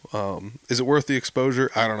low. Is it worth the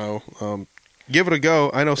exposure? I don't know. Give it a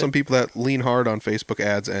go. I know some people that lean hard on Facebook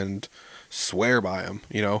ads and swear by them.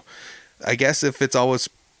 I guess if it's always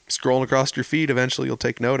scrolling across your feed, eventually you'll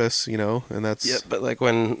take notice. And that's But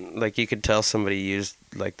when you could tell somebody used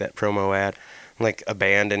that promo ad, a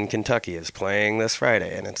band in Kentucky is playing this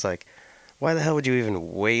Friday, and it's why the hell would you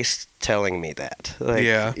even waste telling me that?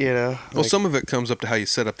 Well, some of it comes up to how you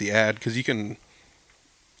set up the ad, because you can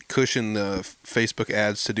cushion the Facebook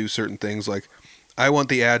ads to do certain things. I want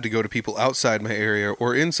the ad to go to people outside my area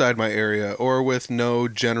or inside my area or with no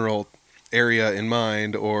general area in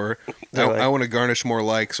mind, or I want to garnish more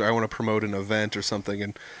likes, or I want to promote an event or something,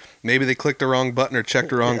 and maybe they clicked the wrong button or checked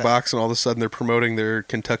the wrong box, and all of a sudden they're promoting their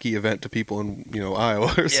Kentucky event to people in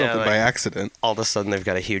Iowa or something by accident. All of a sudden they've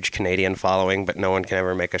got a huge Canadian following, but no one can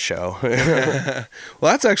ever make a show. Well,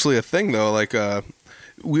 that's actually a thing though.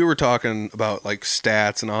 We were talking about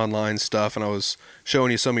stats and online stuff, and I was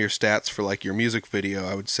showing you some of your stats for your music video.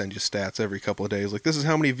 I would send you stats every couple of days. This is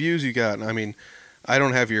how many views you got. And I mean, I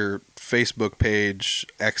don't have your Facebook page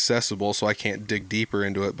accessible, so I can't dig deeper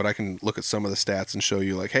into it, but I can look at some of the stats and show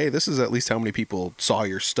you hey, this is at least how many people saw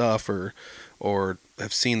your stuff or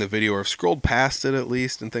have seen the video or have scrolled past it at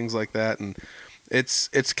least, and things like that. And it's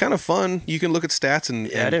kind of fun. You can look at stats and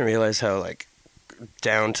I didn't realize how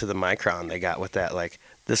down to the micron they got with that.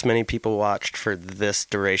 this many people watched for this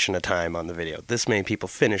duration of time on the video. This many people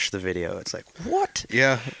finished the video. It's like, what?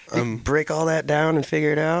 Yeah. You break all that down and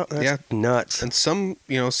figure it out? That's nuts. And some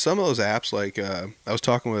of those apps, like I was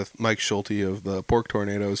talking with Mike Schulte of the Pork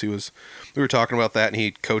Tornadoes. We were talking about that, and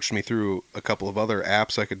he coached me through a couple of other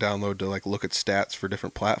apps I could download to like look at stats for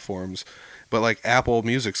different platforms. But like Apple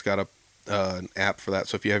Music's got an app for that.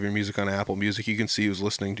 So if you have your music on Apple Music, you can see who's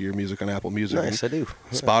listening to your music on Apple Music. Nice, and I do.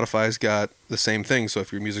 Spotify's got the same thing. So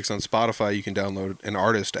if your music's on Spotify, you can download an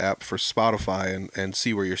artist app for Spotify and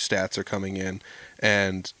see where your stats are coming in.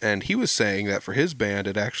 And he was saying that for his band,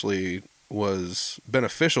 it actually was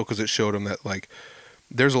beneficial because it showed him that like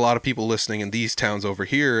there's a lot of people listening in these towns over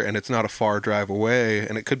here, and it's not a far drive away,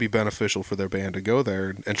 and it could be beneficial for their band to go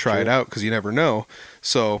there and try it out because you never know.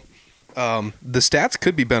 So the stats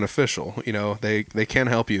could be beneficial. They can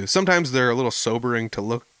help you. Sometimes they're a little sobering to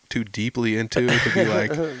look too deeply into, to be like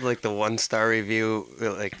like the 1-star review,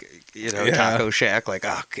 like Taco Shack, like,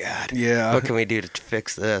 oh god, what can we do to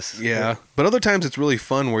fix this? But other times it's really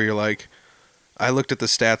fun where you're like, I looked at the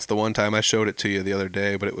stats the one time, I showed it to you the other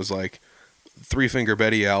day, but it was like Three Finger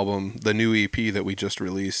Betty album, the new EP that we just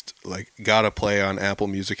released, like got a play on Apple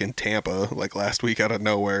Music in Tampa like last week out of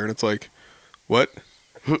nowhere, and it's like, what?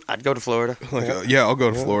 I'd go to Florida. Like, I'll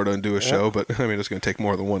go to Florida and do a show, but I mean, it's going to take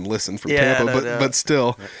more than one listen from Tampa, but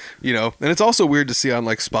still, and it's also weird to see on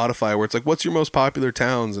like Spotify where it's like, what's your most popular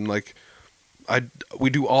towns? And like,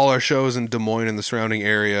 we do all our shows in Des Moines and the surrounding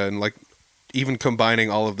area, and like even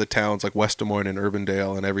combining all of the towns like West Des Moines and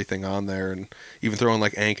Urbandale and everything on there, and even throwing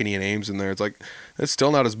like Ankeny and Ames in there, it's like, it's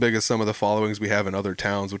still not as big as some of the followings we have in other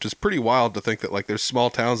towns, which is pretty wild to think that like there's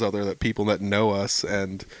small towns out there that people that know us.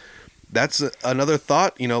 And that's another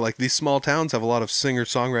thought, like these small towns have a lot of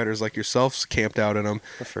singer-songwriters like yourselves camped out in them.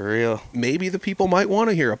 For real. Maybe the people might want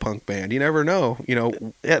to hear a punk band. You never know,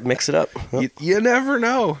 Yeah, mix it up. You never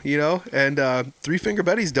know, And Three Finger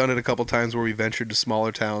Betty's done it a couple times where we ventured to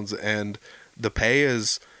smaller towns, and the pay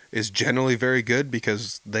is generally very good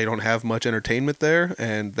because they don't have much entertainment there,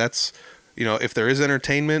 and that's... if there is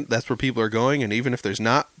entertainment, that's where people are going. And even if there's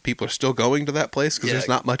not, people are still going to that place because there's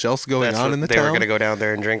not much else going on in the town. They were going to go down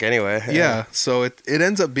there and drink anyway. Yeah. So it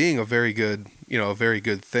ends up being a very good, a very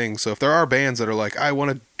good thing. So if there are bands that are like, I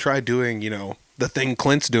want to try doing, the thing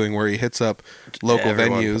Clint's doing where he hits up local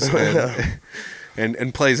venues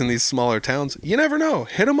and plays in these smaller towns, you never know.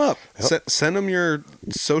 Hit them up. Yep. Send them your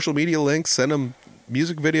social media links. Send them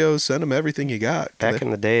music videos, send them everything you got. Back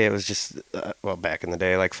in the day, it was just, back in the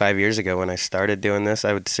day, like 5 years ago when I started doing this,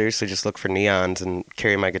 I would seriously just look for neons and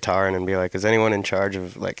carry my guitar in and be like, is anyone in charge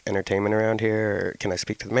of like entertainment around here? Or can I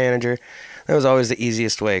speak to the manager? That was always the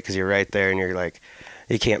easiest way because you're right there and you're like,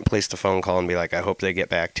 you can't place the phone call and be like, I hope they get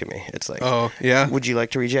back to me. It's like, oh yeah, would you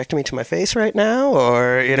like to reject me to my face right now,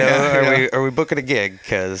 or are we booking a gig?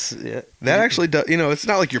 Because that actually does. It's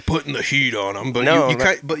not like you're putting the heat on them,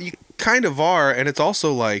 but you kind of are, and it's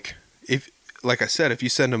also like like I said, if you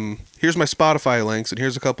send them, here's my Spotify links and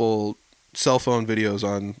here's a couple cell phone videos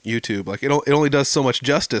on YouTube, like it only does so much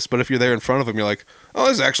justice. But if you're there in front of them, you're like, oh,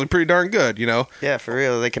 this is actually pretty darn good, Yeah, for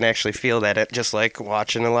real. They can actually feel that. It just like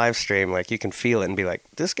watching a live stream, like you can feel it and be like,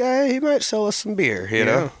 this guy, he might sell us some beer, you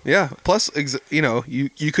know? Yeah. Plus,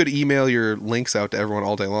 you could email your links out to everyone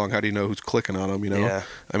all day long. How do you know who's clicking on them? Yeah.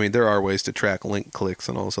 I mean, there are ways to track link clicks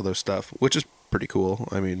and all this other stuff, which is pretty cool.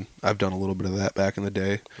 I mean, I've done a little bit of that back in the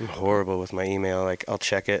day. I'm horrible with my email. Like I'll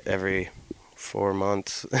check it every 4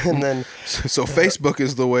 months, and then so Facebook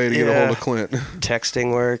is the way to get a hold of Clint.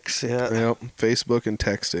 Texting works. Yep, Facebook and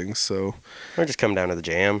texting. So or just come down to the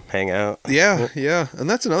jam, hang out. Yeah, and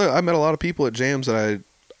that's another. I met a lot of people at jams that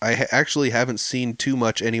I actually haven't seen too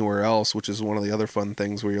much anywhere else, which is one of the other fun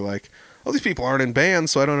things where you're like, oh, these people aren't in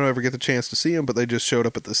bands, so I don't ever get the chance to see them, but they just showed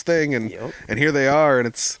up at this thing, and here they are, and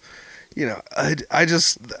it's,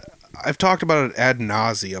 I've talked about it ad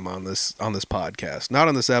nauseum on this podcast. Not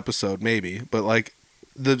on this episode, maybe, but like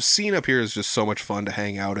the scene up here is just so much fun to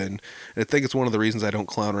hang out in. And I think it's one of the reasons I don't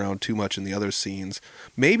clown around too much in the other scenes.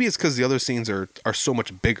 Maybe it's because the other scenes are so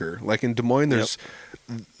much bigger. Like in Des Moines,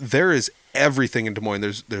 there is everything in Des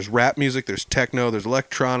Moines. There's rap music, there's techno, there's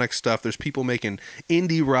electronic stuff, there's people making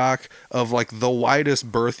indie rock of like the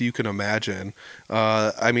widest berth you can imagine.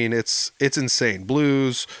 I mean, it's insane.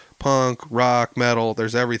 Blues, punk, rock, metal,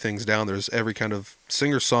 there's everything's down. There's every kind of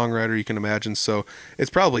singer-songwriter you can imagine. So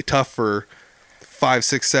it's probably tough for 5,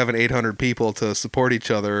 6, 7, 800 people to support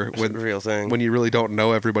each other when real thing. When you really don't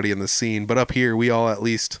know everybody in the scene. But up here, we all at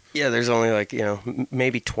least... Yeah, there's only like,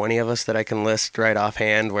 maybe 20 of us that I can list right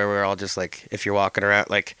offhand where we're all just like, if you're walking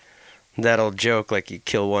around, like that'll joke like you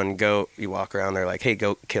kill one goat, you walk around there like, hey,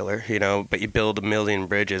 goat killer, you know, but you build a million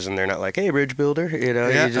bridges and they're not like, hey, bridge builder, you know.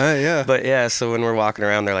 Yeah, yeah. But yeah, so when we're walking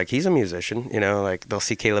around, they're like, he's a musician, you know, like they'll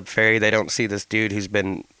see Caleb Ferry. They don't see this dude who's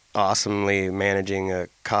been awesomely managing a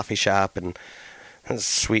coffee shop and a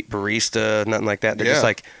sweet barista, nothing like that. They're just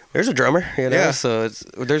like, there's a drummer, you know. Yeah. So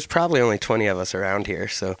there's probably only 20 of us around here.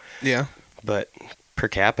 So Yeah. but per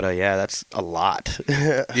capita, yeah, that's a lot.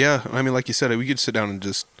 Yeah. I mean, like you said, we could sit down and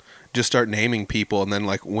just start naming people, and then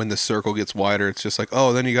like when the circle gets wider, it's just like,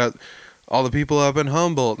 oh, then you got all the people up in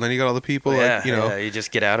Humboldt, and then you got all the people like, you know. Yeah, you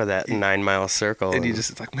just get out of that 9-mile circle. And you just,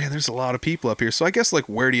 it's like, man, there's a lot of people up here. So I guess like,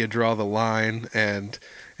 where do you draw the line? And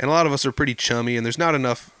a lot of us are pretty chummy, and there's not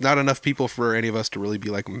enough people for any of us to really be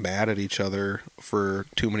like mad at each other for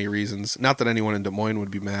too many reasons. Not that anyone in Des Moines would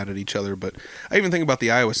be mad at each other, but I even think about the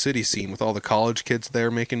Iowa City scene with all the college kids there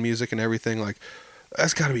making music and everything. Like,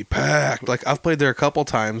 that's got to be packed. Like, I've played there a couple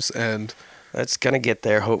times, and That's gonna get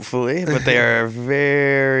there hopefully, but they are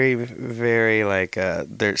very, very like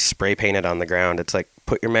they're spray painted on the ground. It's like,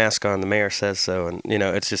 put your mask on, the mayor says so, and you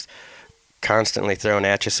know, it's just constantly thrown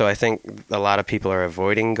at you. So I think a lot of people are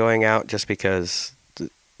avoiding going out just because,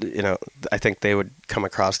 you know, I think they would come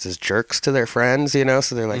across as jerks to their friends, you know.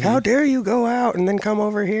 So they're like, how dare you go out and then come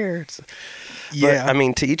over here? yeah, But, I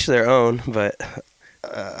mean, to each their own, but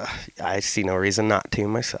I see no reason not to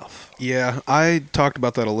myself. Yeah, I talked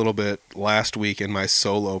about that a little bit last week in my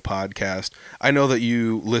solo podcast. I know that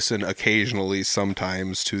you listen occasionally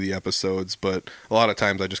sometimes to the episodes, but a lot of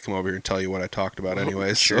times I just come over here and tell you what I talked about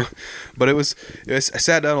anyways. Sure. So, but I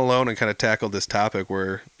sat down alone and kind of tackled this topic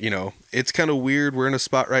where, you know, it's kind of weird. We're in a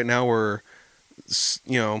spot right now where,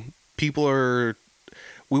 you know,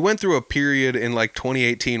 we went through a period in like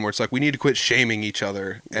 2018 where it's like, we need to quit shaming each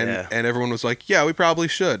other. And everyone was like, yeah, we probably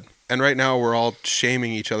should. And right now we're all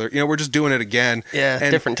shaming each other. You know, we're just doing it again. Yeah, and,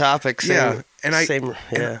 different topics. Yeah, and I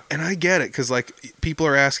get it, because like, people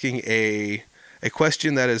are asking a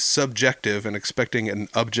question that is subjective and expecting an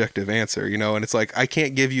objective answer. You know, and it's like, I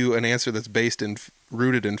can't give you an answer that's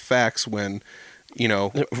rooted in facts when, you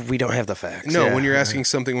know, we don't have the facts. No, when you're asking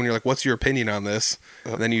something, when you're like, what's your opinion on this?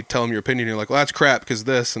 And then you tell them your opinion, you're like, well, that's crap because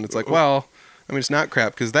this. And it's like, well, I mean, it's not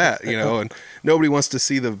crap because that, you know, and nobody wants to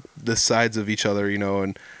see the sides of each other, you know,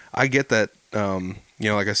 and I get that, you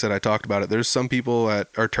know, like I said, I talked about it. There's some people that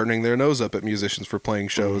are turning their nose up at musicians for playing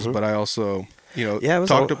shows, but I also, you know,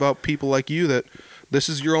 talked about people like you that this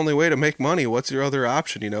is your only way to make money. What's your other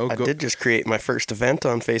option, you know? I did just create my first event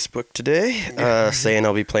on Facebook today, saying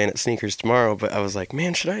I'll be playing at Sneakers tomorrow, but I was like,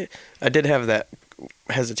 man, I did have that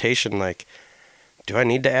hesitation, like, do I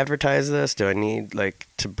need to advertise this? Do I need, like,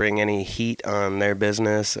 to bring any heat on their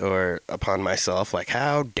business or upon myself? Like,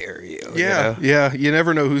 how dare you? Yeah, you know? yeah. You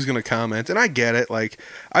never know who's going to comment. And I get it. Like,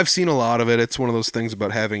 I've seen a lot of it. It's one of those things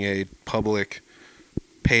about having a public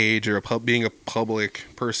page or being a public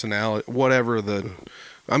personality, whatever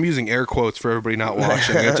I'm using air quotes for everybody not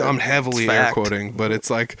watching. I'm heavily air quoting, but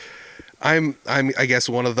it's like, I guess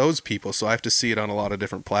one of those people, so I have to see it on a lot of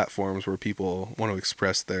different platforms where people want to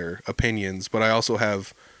express their opinions. But I also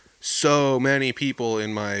have so many people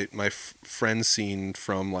in my friend scene,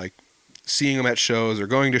 from like seeing them at shows or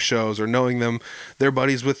going to shows or knowing them, they're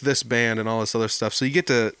buddies with this band and all this other stuff. So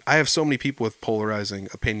I have so many people with polarizing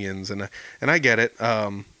opinions, and I get it.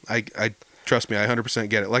 I trust me, I 100%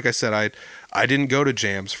 get it. Like I said, I didn't go to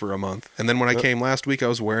jams for a month, and then when I came last week, I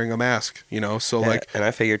was wearing a mask, you know, so like... And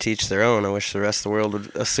I figure teach their own. I wish the rest of the world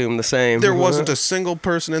would assume the same. There wasn't a single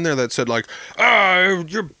person in there that said like,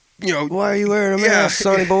 you're, you know... Why are you wearing a mask,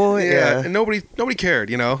 sonny boy? Yeah, and nobody cared,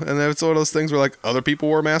 you know, and it's one of those things where like, other people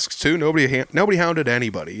wore masks too, nobody hounded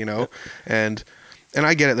anybody, you know, and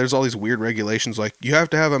I get it. There's all these weird regulations, like you have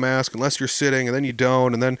to have a mask unless you're sitting, and then you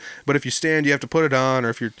don't, but if you stand, you have to put it on, or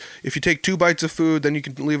if you take 2 bites of food, then you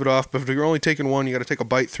can leave it off. But if you're only taking 1, you got to take a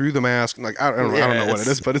bite through the mask. And like, I don't know what it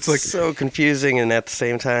is, but it's like so confusing, and at the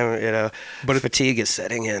same time, you know, fatigue is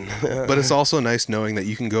setting in. But it's also nice knowing that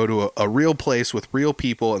you can go to a real place with real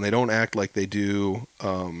people, and they don't act like they do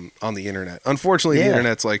on the internet. Unfortunately, the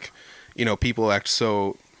internet's like, you know, people act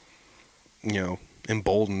so, you know,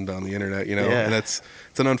 emboldened on the internet, you know, and it's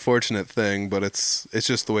an unfortunate thing, but it's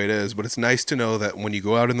just the way it is. But it's nice to know that when you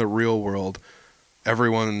go out in the real world,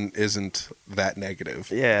 everyone isn't that negative.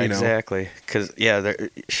 Yeah, you know? Exactly. Because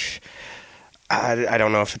I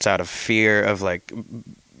don't know if it's out of fear of like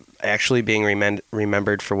actually being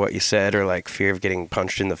remembered for what you said, or like fear of getting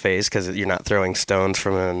punched in the face because you're not throwing stones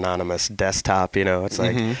from an anonymous desktop, you know. It's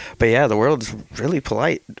like, but yeah, the world's really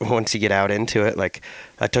polite once you get out into it. Like,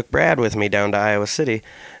 I took Brad with me down to Iowa City,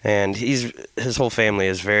 and his whole family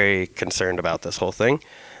is very concerned about this whole thing.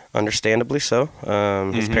 understandably so.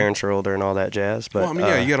 His parents are older and all that jazz. But Well, I mean,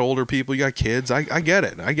 yeah, you got older people, you got kids. I get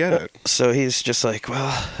it. I get it. so he's just like,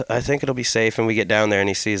 well, I think it'll be safe. And we get down there and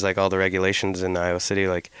he sees like all the regulations in Iowa City.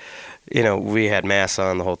 Like, you know, we had masks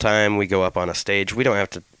on the whole time. We go up on a stage. We don't have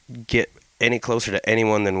to get any closer to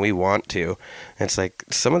anyone than we want to. And it's like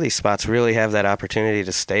some of these spots really have that opportunity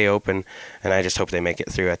to stay open, and I just hope they make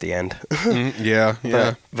it through at the end. Yeah.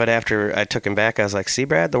 But after I took him back, I was like, see,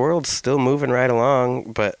 Brad, the world's still moving right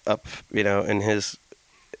along, but up, you know, in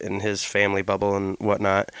his family bubble and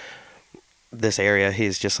whatnot, this area,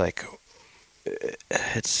 he's just like,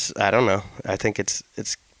 I don't know. I think it's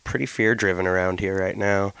pretty fear driven around here right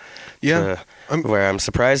now. Yeah. Where I'm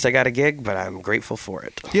surprised I got a gig, but I'm grateful for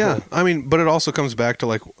it. Yeah. I mean, but it also comes back to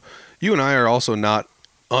like, you and I are also not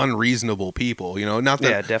unreasonable people, you know, not that,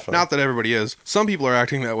 Yeah, definitely. not that everybody is. Some people are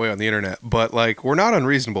acting that way on the internet, but like, we're not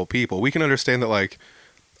unreasonable people. We can understand that, like,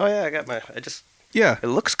 Oh yeah, it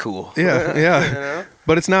looks cool. Yeah. You know?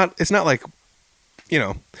 But it's not like, you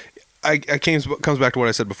know, comes back to what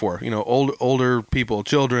I said before. You know, older people,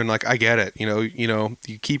 children. Like, I get it. You know,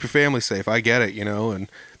 you keep your family safe. I get it. You know, and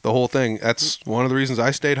the whole thing. That's one of the reasons I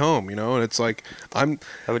stayed home. You know, and it's like I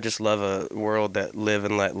would just love a world that live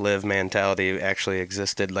and let live mentality actually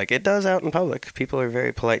existed. Like it does out in public. People are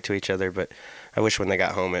very polite to each other, but I wish when they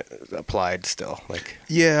got home it applied still. Like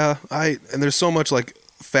yeah, and there's so much like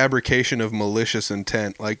fabrication of malicious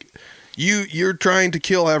intent. Like you're trying to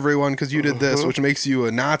kill everyone because you did this, which makes you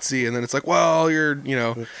a Nazi, and then it's like, well, you're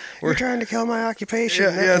trying to kill my occupation.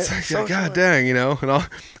 Yeah, it's like, yeah, god dang, you know, and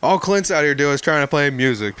all Clint's out here doing is trying to play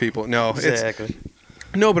music. People, no, exactly.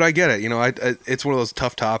 No, but I get it. You know, it's one of those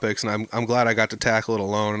tough topics, and I'm glad I got to tackle it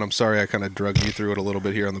alone. And I'm sorry I kind of drug you through it a little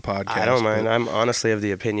bit here on the podcast. I don't mind. I'm honestly of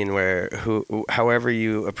the opinion where however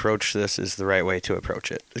you approach this is the right way to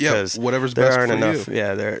approach it. Because whatever's there best aren't for enough. you.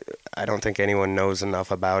 Yeah, I don't think anyone knows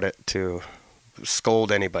enough about it to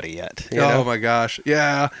scold anybody yet. You Oh know? my gosh,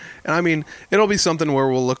 yeah. And I mean, it'll be something where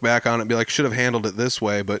we'll look back on it and be like, should have handled it this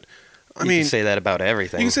way. But I mean, you can say that about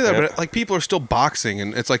everything. You can say that, but like people are still boxing,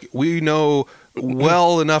 and it's like we know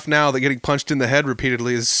well enough now that getting punched in the head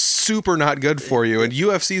repeatedly is super not good for you. And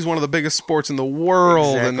UFC is one of the biggest sports in the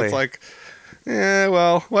world, and it's like,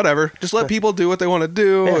 well, whatever. Just let people do what they want to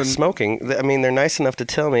do. Yeah, and smoking. I mean, they're nice enough to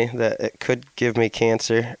tell me that it could give me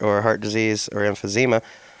cancer or heart disease or emphysema,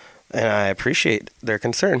 and I appreciate their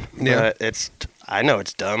concern. Yeah. But I know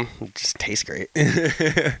it's dumb. It just tastes great.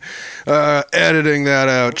 Editing that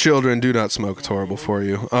out. Children, do not smoke. It's horrible for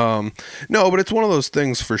you. No, but it's one of those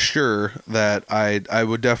things for sure that I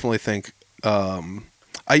would definitely think.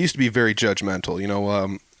 I used to be very judgmental. You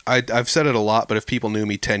know, I've said it a lot, but if people knew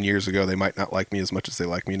me 10 years ago, they might not like me as much as they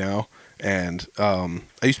like me now. And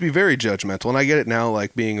I used to be very judgmental, and I get it now,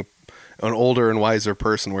 like being an older and wiser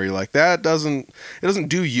person, where you're like, it doesn't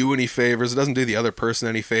do you any favors, it doesn't do the other person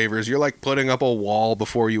any favors. You're like putting up a wall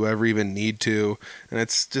before you ever even need to, and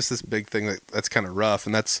it's just this big thing that's kind of rough.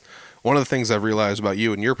 And that's one of the things I've realized about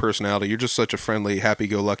you and your personality. You're just such a friendly,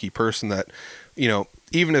 happy-go-lucky person that, you know,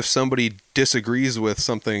 even if somebody disagrees with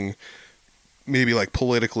something maybe like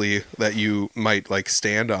politically that you might like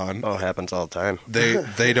stand on, Oh, it happens all the time.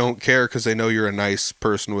 they don't care because they know you're a nice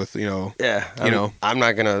person with, you know. Yeah, I'm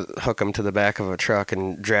not gonna hook them to the back of a truck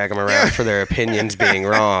and drag them around Yeah. for their opinions being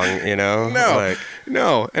wrong. You know,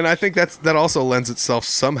 No, and I think that also lends itself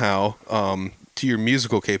somehow to your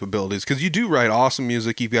musical capabilities, because you do write awesome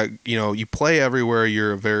music. You've got, you know, you play everywhere.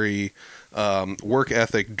 You're a very work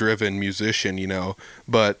ethic driven musician, you know,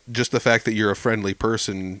 but just the fact that you're a friendly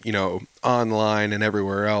person, you know, online and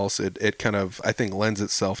everywhere else, it kind of, I think, lends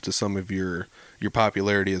itself to some of your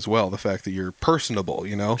popularity as well. The fact that you're personable,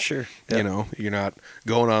 you know, Sure. You Yep. know, you're not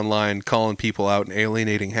going online calling people out and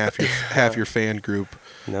alienating half your fan group,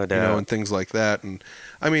 No doubt. you know, and things like that. And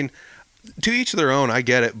I mean, to each their own. I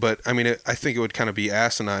get it, but I mean, I think it would kind of be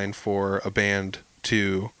asinine for a band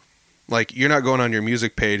to, like, you're not going on your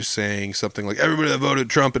music page saying something like everybody that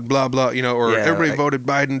voted Trump and blah blah, you know, or Yeah, everybody voted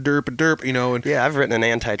Biden derp and derp, you know. And Yeah, I've written an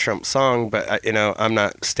anti-Trump song, but I'm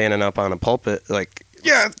not standing up on a pulpit like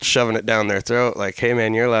yeah, shoving it down their throat. Like, hey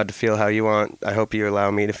man, you're allowed to feel how you want. I hope you allow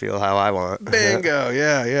me to feel how I want. bingo,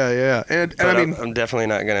 yeah. And But I mean, I'm definitely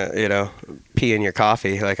not gonna, pee in your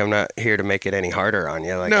coffee. Like, I'm not here to make it any harder on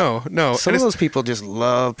you. Like, no. Some And of those people just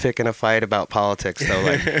love picking a fight about politics,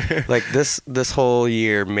 though. Like this whole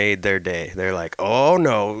year made their day. They're like, oh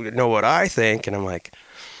no, you know what I think, and I'm like,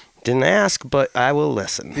 didn't ask, but I will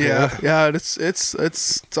listen. yeah,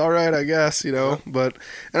 it's all right, I guess, you know. But,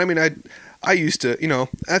 and I mean, I used to, you know,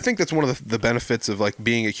 I think that's one of the benefits of like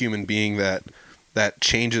being a human being, that that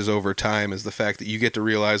changes over time is the fact that you get to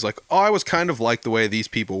realize like, oh, I was kind of like the way these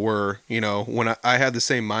people were, when I had the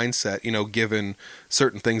same mindset, given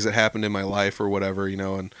certain things that happened in my life or whatever,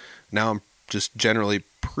 and now I'm just generally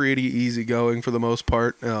pretty easygoing for the most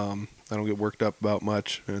part. I don't get worked up about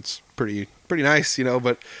much, and it's pretty nice,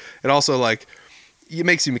 but it also like, it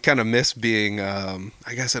makes you kind of miss being,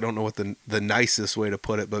 I guess I don't know what the nicest way to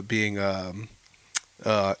put it, but being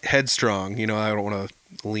headstrong. I don't want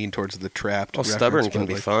to lean towards the trapped. Well, stubborn can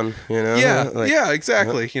be fun, Yeah, yeah,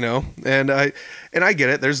 exactly. And I get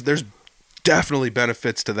it. There's definitely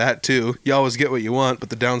benefits to that too. You always get what you want, but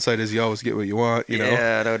the downside is you always get what you want.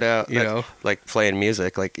 Yeah, no doubt. Like playing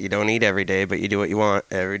music. Like you don't eat every day, but you do what you want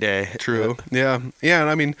every day. True. Yeah, and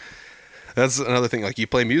I mean, that's another thing. Like you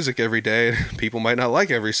play music every day, people might not like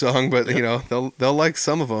every song, but they'll like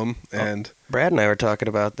some of them. And Brad and I were talking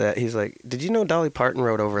about that. He's like, "Did you know Dolly Parton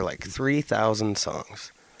wrote over like 3,000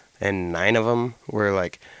 songs, and 9 of them were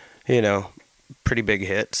like, pretty big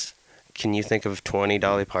hits? Can you think of 20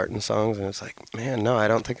 Dolly Parton songs?" And it's like, man, no, I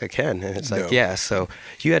don't think I can. And it's like, yeah. So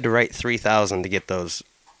you had to write 3,000 to get those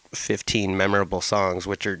 15 memorable songs,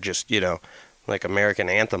 which are just like American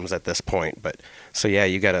anthems at this point. But so yeah,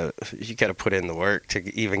 you gotta put in the work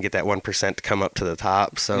to even get that 1% to come up to the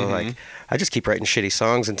top. So like, I just keep writing shitty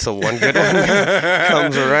songs until one good one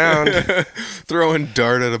comes around. Throwing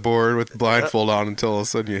dart at a board with blindfold on until all of a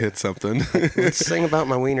sudden you hit something. Let's sing about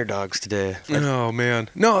my wiener dogs today. Oh man,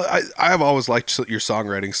 no, I've always liked your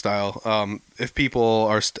songwriting style. If people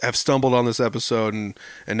have stumbled on this episode and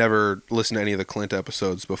never listened to any of the Clint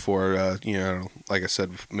episodes before, like I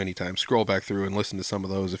said many times, scroll back through and listen to some of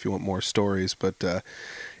those if you want more stories. But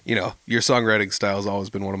your songwriting style has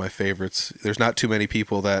always been one of my favorites. There's not too many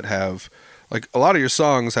people that have, like, a lot of your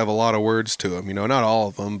songs have a lot of words to them. Not all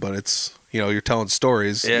of them, but it's you're telling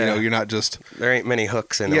stories. Yeah. You're not just, there ain't many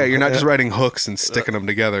hooks in them. Yeah, you're not just writing hooks and sticking them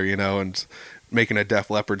together. And making a Def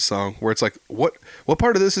Leppard song where it's like, what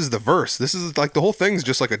part of this is the verse? This is like the whole thing's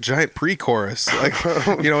just like a giant pre-chorus, like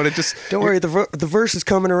and it just don't worry, the verse is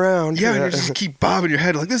coming around. Yeah, and you just keep bobbing your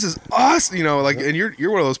head like, this is awesome, and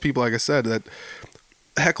you're one of those people, like I said, that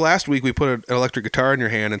heck, last week we put an electric guitar in your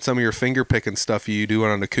hand and some of your finger picking stuff you do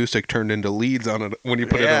on an acoustic turned into leads on it when you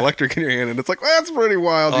put an electric in your hand, and it's like, that's pretty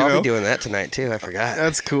wild. I'll be doing that tonight too. I forgot.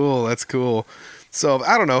 That's cool. So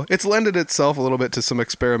I don't know. It's lended itself a little bit to some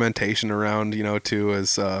experimentation around, too,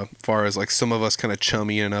 as far as like some of us kind of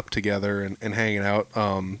chummying up together and hanging out.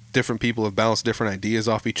 Different people have bounced different ideas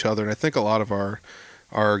off each other, and I think a lot of our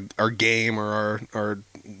game or our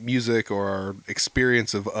music or our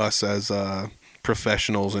experience of us as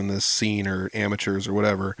professionals in this scene or amateurs or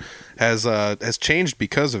whatever has changed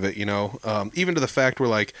because of it. Even to the fact where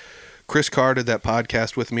like, Chris Carr did that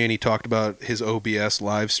podcast with me, and he talked about his OBS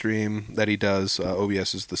live stream that he does.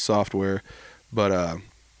 OBS is the software, but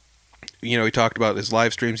he talked about his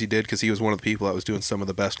live streams he did because he was one of the people that was doing some of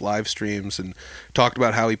the best live streams, and talked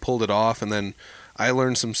about how he pulled it off. And then I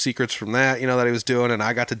learned some secrets from that, that he was doing, and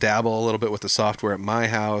I got to dabble a little bit with the software at my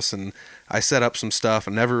house, and I set up some stuff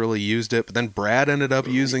and never really used it. But then Brad ended up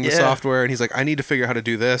using the software, and he's like, I need to figure out how to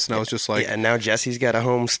do this. And I was just like, and now Jesse's got a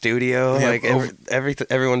home studio. Like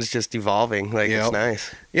everyone's just evolving. Like, it's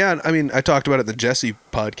nice. Yeah. I mean, I talked about it at the Jesse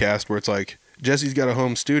podcast where it's like, Jesse's got a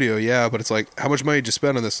home studio. Yeah. But it's like, how much money did you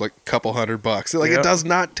spend on this? Like $200. Like, it does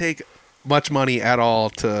not take much money at all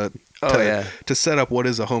to set up what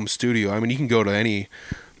is a home studio. I mean, you can go to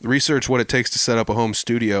research what it takes to set up a home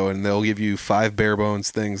studio, and they'll give you 5 bare bones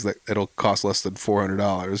things that it'll cost less than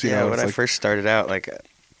 $400. Yeah, when I first started out, like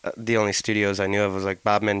the only studios I knew of was like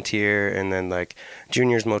Bob Mentier and then like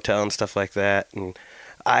Junior's Motel and stuff like that. And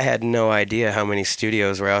I had no idea how many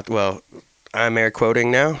studios were out. Well, I'm air quoting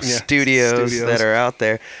now, studios that are out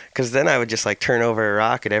there. Because then I would just like turn over a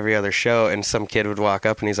rock at every other show, and some kid would walk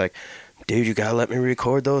up and he's like, dude, you gotta let me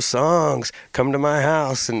record those songs. Come to my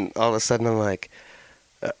house. And all of a sudden I'm like,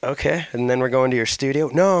 okay. And then we're going to your studio.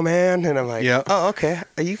 No, man. And I'm like, oh, okay.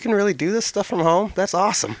 You can really do this stuff from home? That's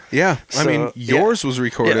awesome. Yeah. I mean, yours was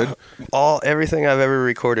recorded. Yeah. Everything I've ever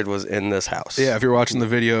recorded was in this house. Yeah. If you're watching the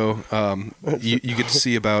video, you get to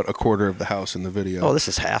see about a quarter of the house in the video. Oh, this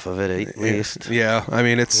is half of it at least. Yeah. I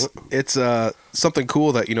mean, it's something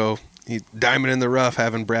cool that, he's diamond in the rough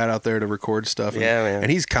having Brad out there to record stuff. Man.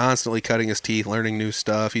 And he's constantly cutting his teeth, learning new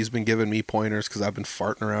stuff. He's been giving me pointers because I've been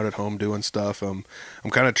farting around at home doing stuff. I'm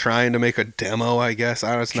kind of trying to make a demo, I guess.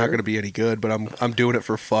 I know it's not going to be any good, but I'm doing it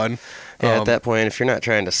for fun. Yeah, at that point, if you're not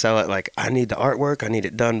trying to sell it, like, I need the artwork, I need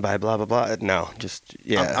it done by blah, blah, blah. No, just,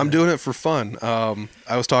 I'm doing it for fun.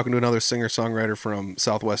 I was talking to another singer-songwriter from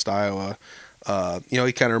Southwest Iowa. He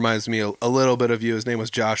kind of reminds me a little bit of you. His name was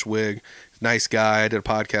Josh Wigg. nice guy. I did a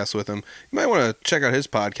podcast with him. You might want to check out his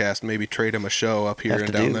podcast and maybe trade him a show up here Have and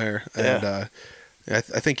to down do. there. Yeah. And I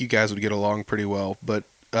think you guys would get along pretty well. But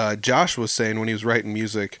Josh was saying when he was writing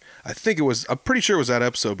music, I'm pretty sure it was that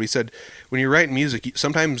episode, but he said when you're writing music,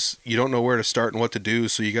 sometimes you don't know where to start and what to do,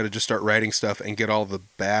 so you got to just start writing stuff and get all the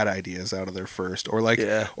bad ideas out of there first, or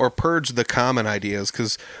or purge the common ideas,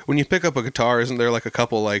 because when you pick up a guitar, isn't there like a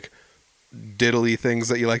couple like diddly things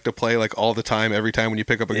that you like to play like all the time? Every time when you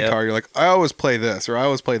pick up a guitar, you're like, I always play this or I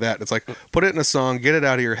always play that. It's like, put it in a song, get it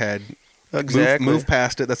out of your head. Exactly. Move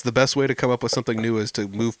past it. That's the best way to come up with something new, is to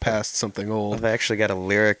move past something old. I've actually got a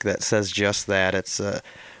lyric that says just that. It's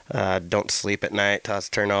don't sleep at night, toss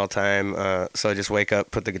turn all the time. So I just wake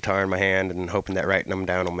up, put the guitar in my hand, and hoping that writing them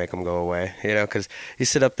down will make them go away. You know, because you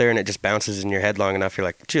sit up there and it just bounces in your head long enough, you're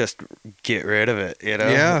like, just get rid of it. You know?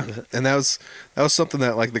 Yeah, and that was something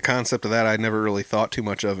that, like, the concept of that I never really thought too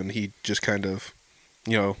much of, and he just kind of,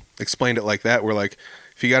 explained it like that. Where like,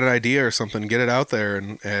 if you got an idea or something, get it out there,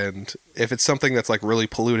 and if it's something that's like really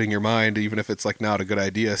polluting your mind, even if it's like not a good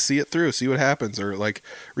idea, see it through, see what happens, or like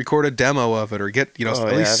record a demo of it, or get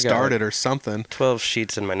at least start it or something. 12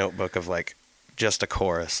 sheets in my notebook of like just a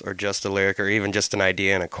chorus or just a lyric or even just an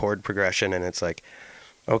idea and a chord progression, and it's like,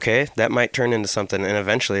 okay, that might turn into something, and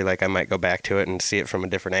eventually like I might go back to it and see it from a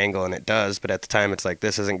different angle, and it does, but at the time it's like,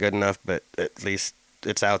 this isn't good enough, but at least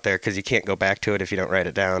it's out there, because you can't go back to it if you don't write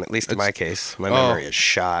it down. At least in my case, my memory is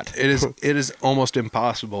shot. It is almost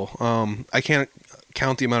impossible. I can't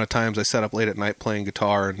count the amount of times I sat up late at night playing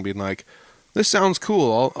guitar and being like, this sounds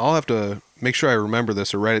cool. I'll have to make sure I remember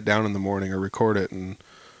this, or write it down in the morning, or record it, and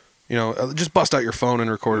just bust out your phone and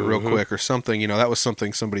record it real quick or something. That was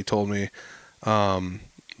something somebody told me. I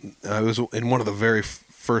was in one of the very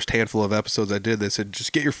first handful of episodes I did. They said,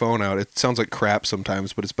 just get your phone out. It sounds like crap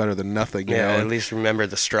sometimes, but it's better than nothing. You know? At least remember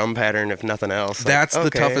the strum pattern, if nothing else. That's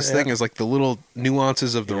the toughest thing, is like the little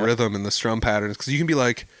nuances of the rhythm and the strum patterns, because you can be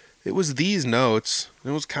like, it was these notes,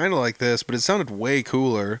 it was kind of like this, but it sounded way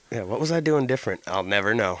cooler. Yeah, what was I doing different? I'll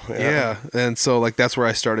never know. Yeah, and so like that's where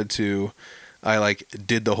I started to, I like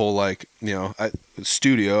did the whole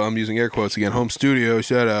studio, I'm using air quotes again, home studio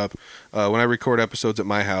setup. When I record episodes at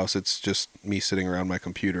my house, it's just me sitting around my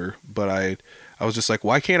computer. But I was just like,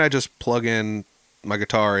 why can't I just plug in my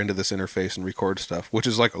guitar into this interface and record stuff? Which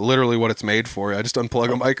is like literally what it's made for. I just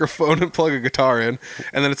unplug a microphone and plug a guitar in,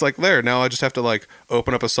 and then it's like there. Now I just have to like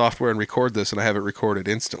open up a software and record this, and I have it recorded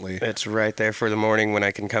instantly. It's right there for the morning when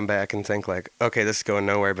I can come back and think like, okay, this is going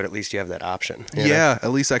nowhere, but at least you have that option. You know?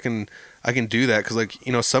 At least I can do that, because like,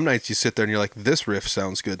 some nights you sit there and you're like, this riff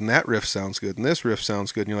sounds good, and that riff sounds good, and this riff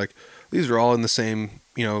sounds good, and you're like, these are all in the same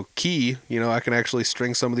key. I can actually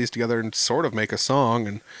string some of these together and sort of make a song.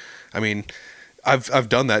 And I mean, I've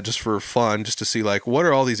done that just for fun, just to see like, what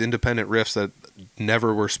are all these independent riffs that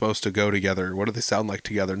never were supposed to go together? What do they sound like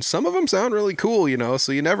together? And some of them sound really cool,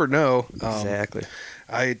 so you never know. Exactly.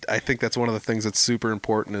 I think that's one of the things that's super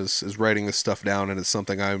important is writing this stuff down, and it's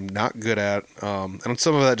something I'm not good at. And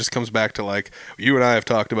some of that just comes back to like, you and I have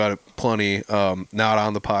talked about it plenty, not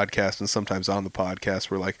on the podcast and sometimes on the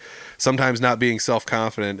podcast, where like sometimes not being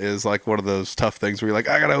self-confident is like one of those tough things where you're like,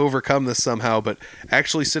 I got to overcome this somehow. But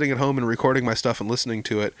actually sitting at home and recording my stuff and listening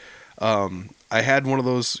to it, I had one of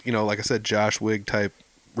those, like I said, Josh Wigg type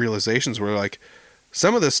realizations where like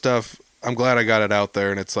some of this stuff, I'm glad I got it out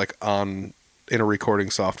there, and it's like in a recording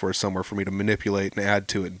software somewhere for me to manipulate and add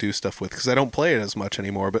to it and do stuff with, because I don't play it as much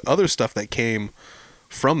anymore. But other stuff that came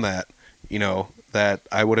from that, that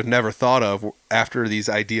I would have never thought of after these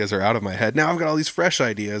ideas are out of my head. Now I've got all these fresh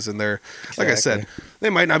ideas, and they're, like I said, they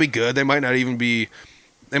might not be good. They might not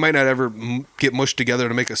ever get mushed together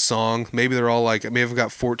to make a song. Maybe they're all like, I may have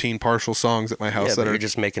got 14 partial songs at my house that you're are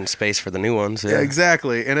just making space for the new ones. Yeah,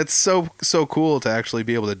 exactly. And it's so cool to actually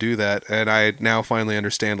be able to do that. And I now finally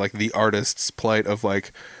understand like the artist's plight of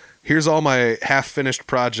like, here's all my half-finished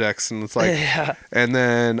projects, and it's like, and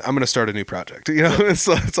then I'm going to start a new project.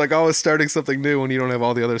 It's like always starting something new when you don't have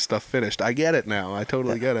all the other stuff finished. I get it now. I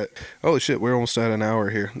totally get it. Holy shit, we're almost at an hour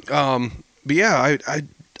here. But yeah,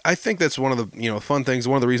 I think that's one of the fun things.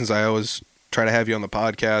 One of the reasons I always try to have you on the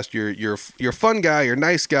podcast. You're a fun guy. You're a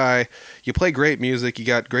nice guy. You play great music. You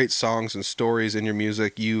got great songs and stories in your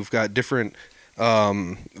music. You've got different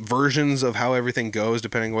versions of how everything goes,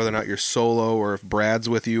 depending whether or not you're solo, or if Brad's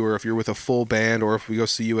with you, or if you're with a full band, or if we go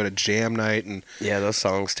see you at a jam night. And those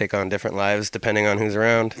songs take on different lives depending on who's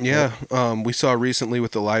around. We saw recently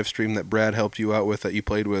with the live stream that Brad helped you out with, that you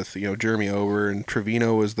played with Jeremy Over, and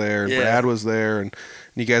Trevino was there, and Brad was there, and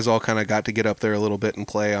you guys all kind of got to get up there a little bit and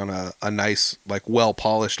play on a nice, like,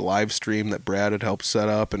 well-polished live stream that Brad had helped set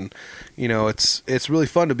up. And, you know, it's really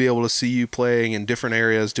fun to be able to see you playing in different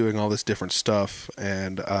areas, doing all this different stuff.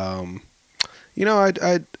 And, you know, I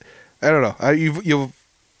don't know.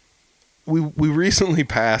 We recently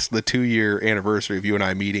passed the 2-year anniversary of you and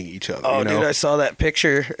I meeting each other. Oh, you know? dude, I saw that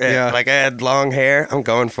picture. Yeah. Like, I had long hair. I'm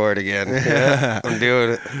going for it again. Yeah, I'm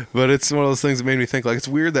doing it. But it's one of those things that made me think, like, it's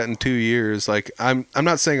weird that in 2 years, like, I'm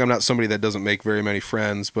not saying I'm not somebody that doesn't make very many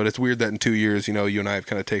friends, but it's weird that in 2 years, you know, you and I have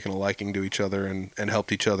kind of taken a liking to each other and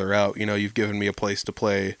helped each other out. You know, you've given me a place to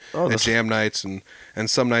play at jam nights, and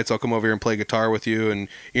some nights I'll come over here and play guitar with you, and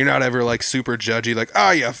you're not ever, like, super judgy, like,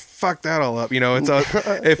 oh, yeah, fuck that all up. You know, it's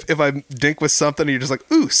if I dink with something, you're just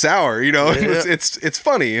like, ooh, sour. You know, Yeah. it's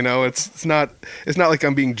funny. You know, it's not like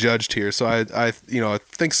I'm being judged here. So I I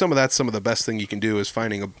think some of the best thing you can do is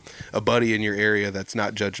finding a buddy in your area that's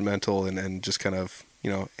not judgmental and just kind of,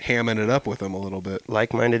 you know, hamming it up with them a little bit.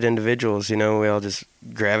 Like-minded individuals, you know, we all just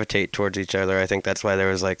gravitate towards each other. I think that's why there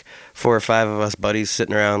was like 4 or 5 of us buddies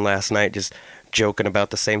sitting around last night just joking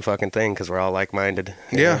about the same fucking thing because we're all like-minded.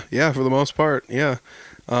 Yeah, for the most part, yeah.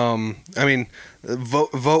 I mean,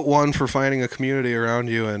 vote 1 for finding a community around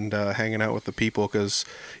you and hanging out with the people, because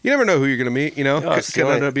you never know who you're going to meet, you know? Could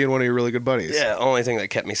end up being one of your really good buddies. Yeah, only thing that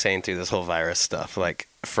kept me sane through this whole virus stuff, like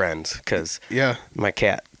friends, because Yeah. my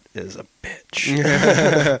cat is a bitch.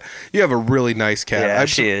 You have a really nice cat. Yeah,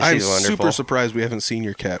 she is. I'm She's wonderful. super surprised we haven't seen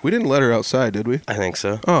your cat. We didn't let her outside, did we? I think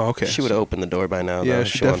so. Oh, okay. She would have opened the door by now. Yeah, though,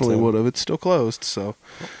 she if wants definitely to. would have. It's still closed, so.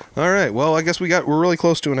 All right. Well, I guess we're really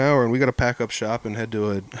close to an hour, and we got to pack up shop and head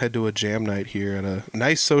to a jam night here at a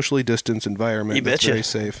nice socially distanced environment. You that's betcha. very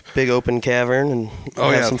safe. Big open cavern and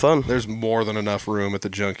have some fun. There's more than enough room at the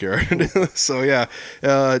junkyard. So yeah,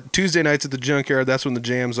 Tuesday nights at the junkyard. That's when the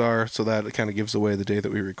jams are. So that kind of gives away the day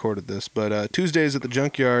that we recorded this. But Tuesdays at the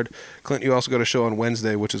junkyard. Clint, you also got a show on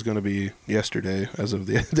Wednesday, which is going to be yesterday, as of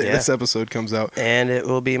the day this episode comes out. And it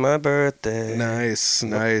will be my birthday. Nice.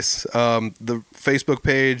 The Facebook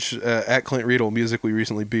page at Clint Riedel Music, we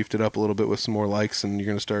recently beefed it up a little bit with some more likes, and you're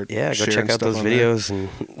going to start Yeah, go sharing check out stuff those on videos, and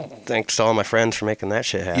thanks to all my friends for making that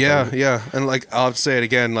shit happen. Yeah, and like I'll say it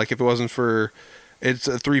again, like if it wasn't for, it's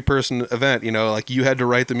a 3-person event, you know, like you had to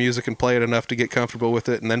write the music and play it enough to get comfortable with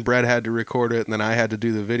it, and then Brad had to record it, and then I had to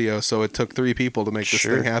do the video, so it took 3 people to make this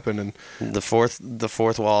thing happen. And The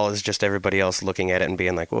fourth wall is just everybody else looking at it and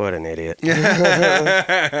being like, "What an idiot."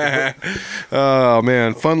 Oh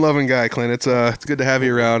man, fun-loving guy, Clint. It's good to have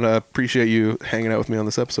you around. Appreciate you hanging out with me on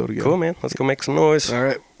this episode again. Cool, man. Let's go make some noise. All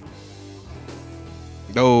right.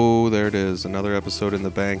 Oh, there it is. Another episode in the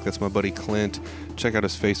bank. That's my buddy Clint. Check out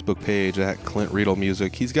his Facebook page at Clint Riedel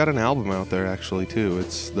Music. He's got an album out there, actually, too.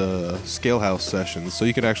 It's the Scalehouse Sessions. So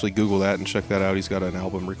you can actually Google that and check that out. He's got an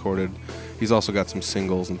album recorded. He's also got some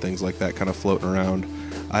singles and things like that kind of floating around.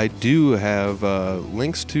 I do have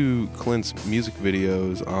links to Clint's music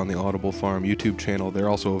videos on the Audible Farm YouTube channel. They're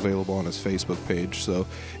also available on his Facebook page. So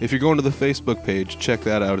if you're going to the Facebook page, check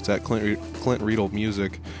that out. It's at Clint Riedel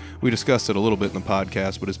Music. We discussed it a little bit in the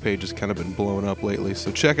podcast, but his page has kind of been blowing up lately.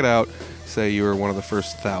 So check it out. Say you were one of the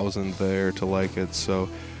first 1,000 there to like it. So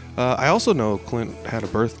I also know Clint had a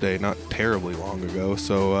birthday not terribly long ago.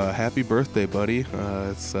 So happy birthday, buddy.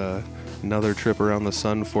 It's another trip around the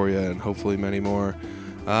sun for you, and hopefully many more.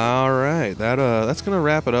 All right, that's gonna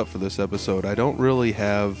wrap it up for this episode. I don't really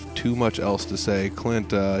have too much else to say.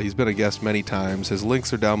 Clint, he's been a guest many times. His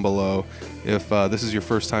links are down below. If this is your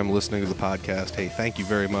first time listening to the podcast, hey, thank you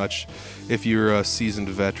very much. If you're a seasoned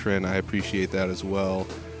veteran, I appreciate that as well.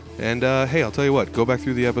 And hey, I'll tell you what, go back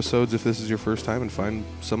through the episodes if this is your first time and find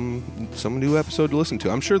some new episode to listen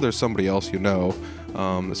to. I'm sure there's somebody else you know,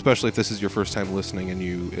 especially if this is your first time listening and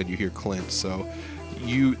you hear Clint. So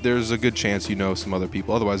there's a good chance you know some other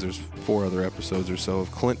people. Otherwise, there's 4 other episodes or so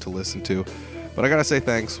of Clint to listen to. But I gotta say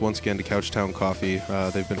thanks once again to Couchtown Coffee.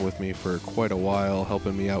 They've been with me for quite a while,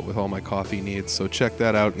 helping me out with all my coffee needs. So check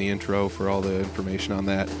that out in the intro for all the information on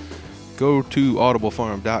that. Go to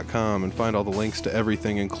audiblefarm.com and find all the links to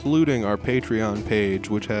everything, including our Patreon page,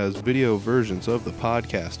 which has video versions of the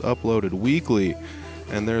podcast uploaded weekly.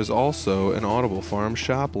 And there's also an Audible Farm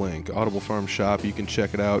shop link. Audible Farm shop, you can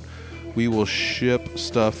check it out. We will ship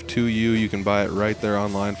stuff to you. You can buy it right there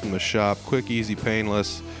online from the shop. Quick, easy,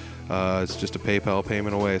 painless. It's just a PayPal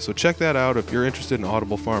payment away. So check that out. If you're interested in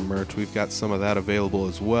Audible Farm merch, we've got some of that available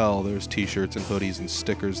as well. There's t-shirts and hoodies and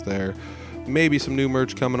stickers there. Maybe some new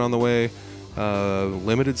merch coming on the way.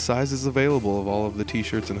 Limited sizes available of all of the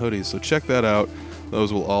t-shirts and hoodies. So check that out.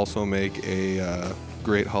 Those will also make a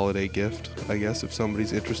great holiday gift, I guess, if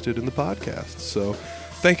somebody's interested in the podcast. So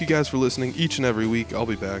Thank you guys for listening each and every week. I'll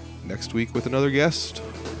be back next week with another guest.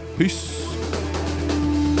 Peace.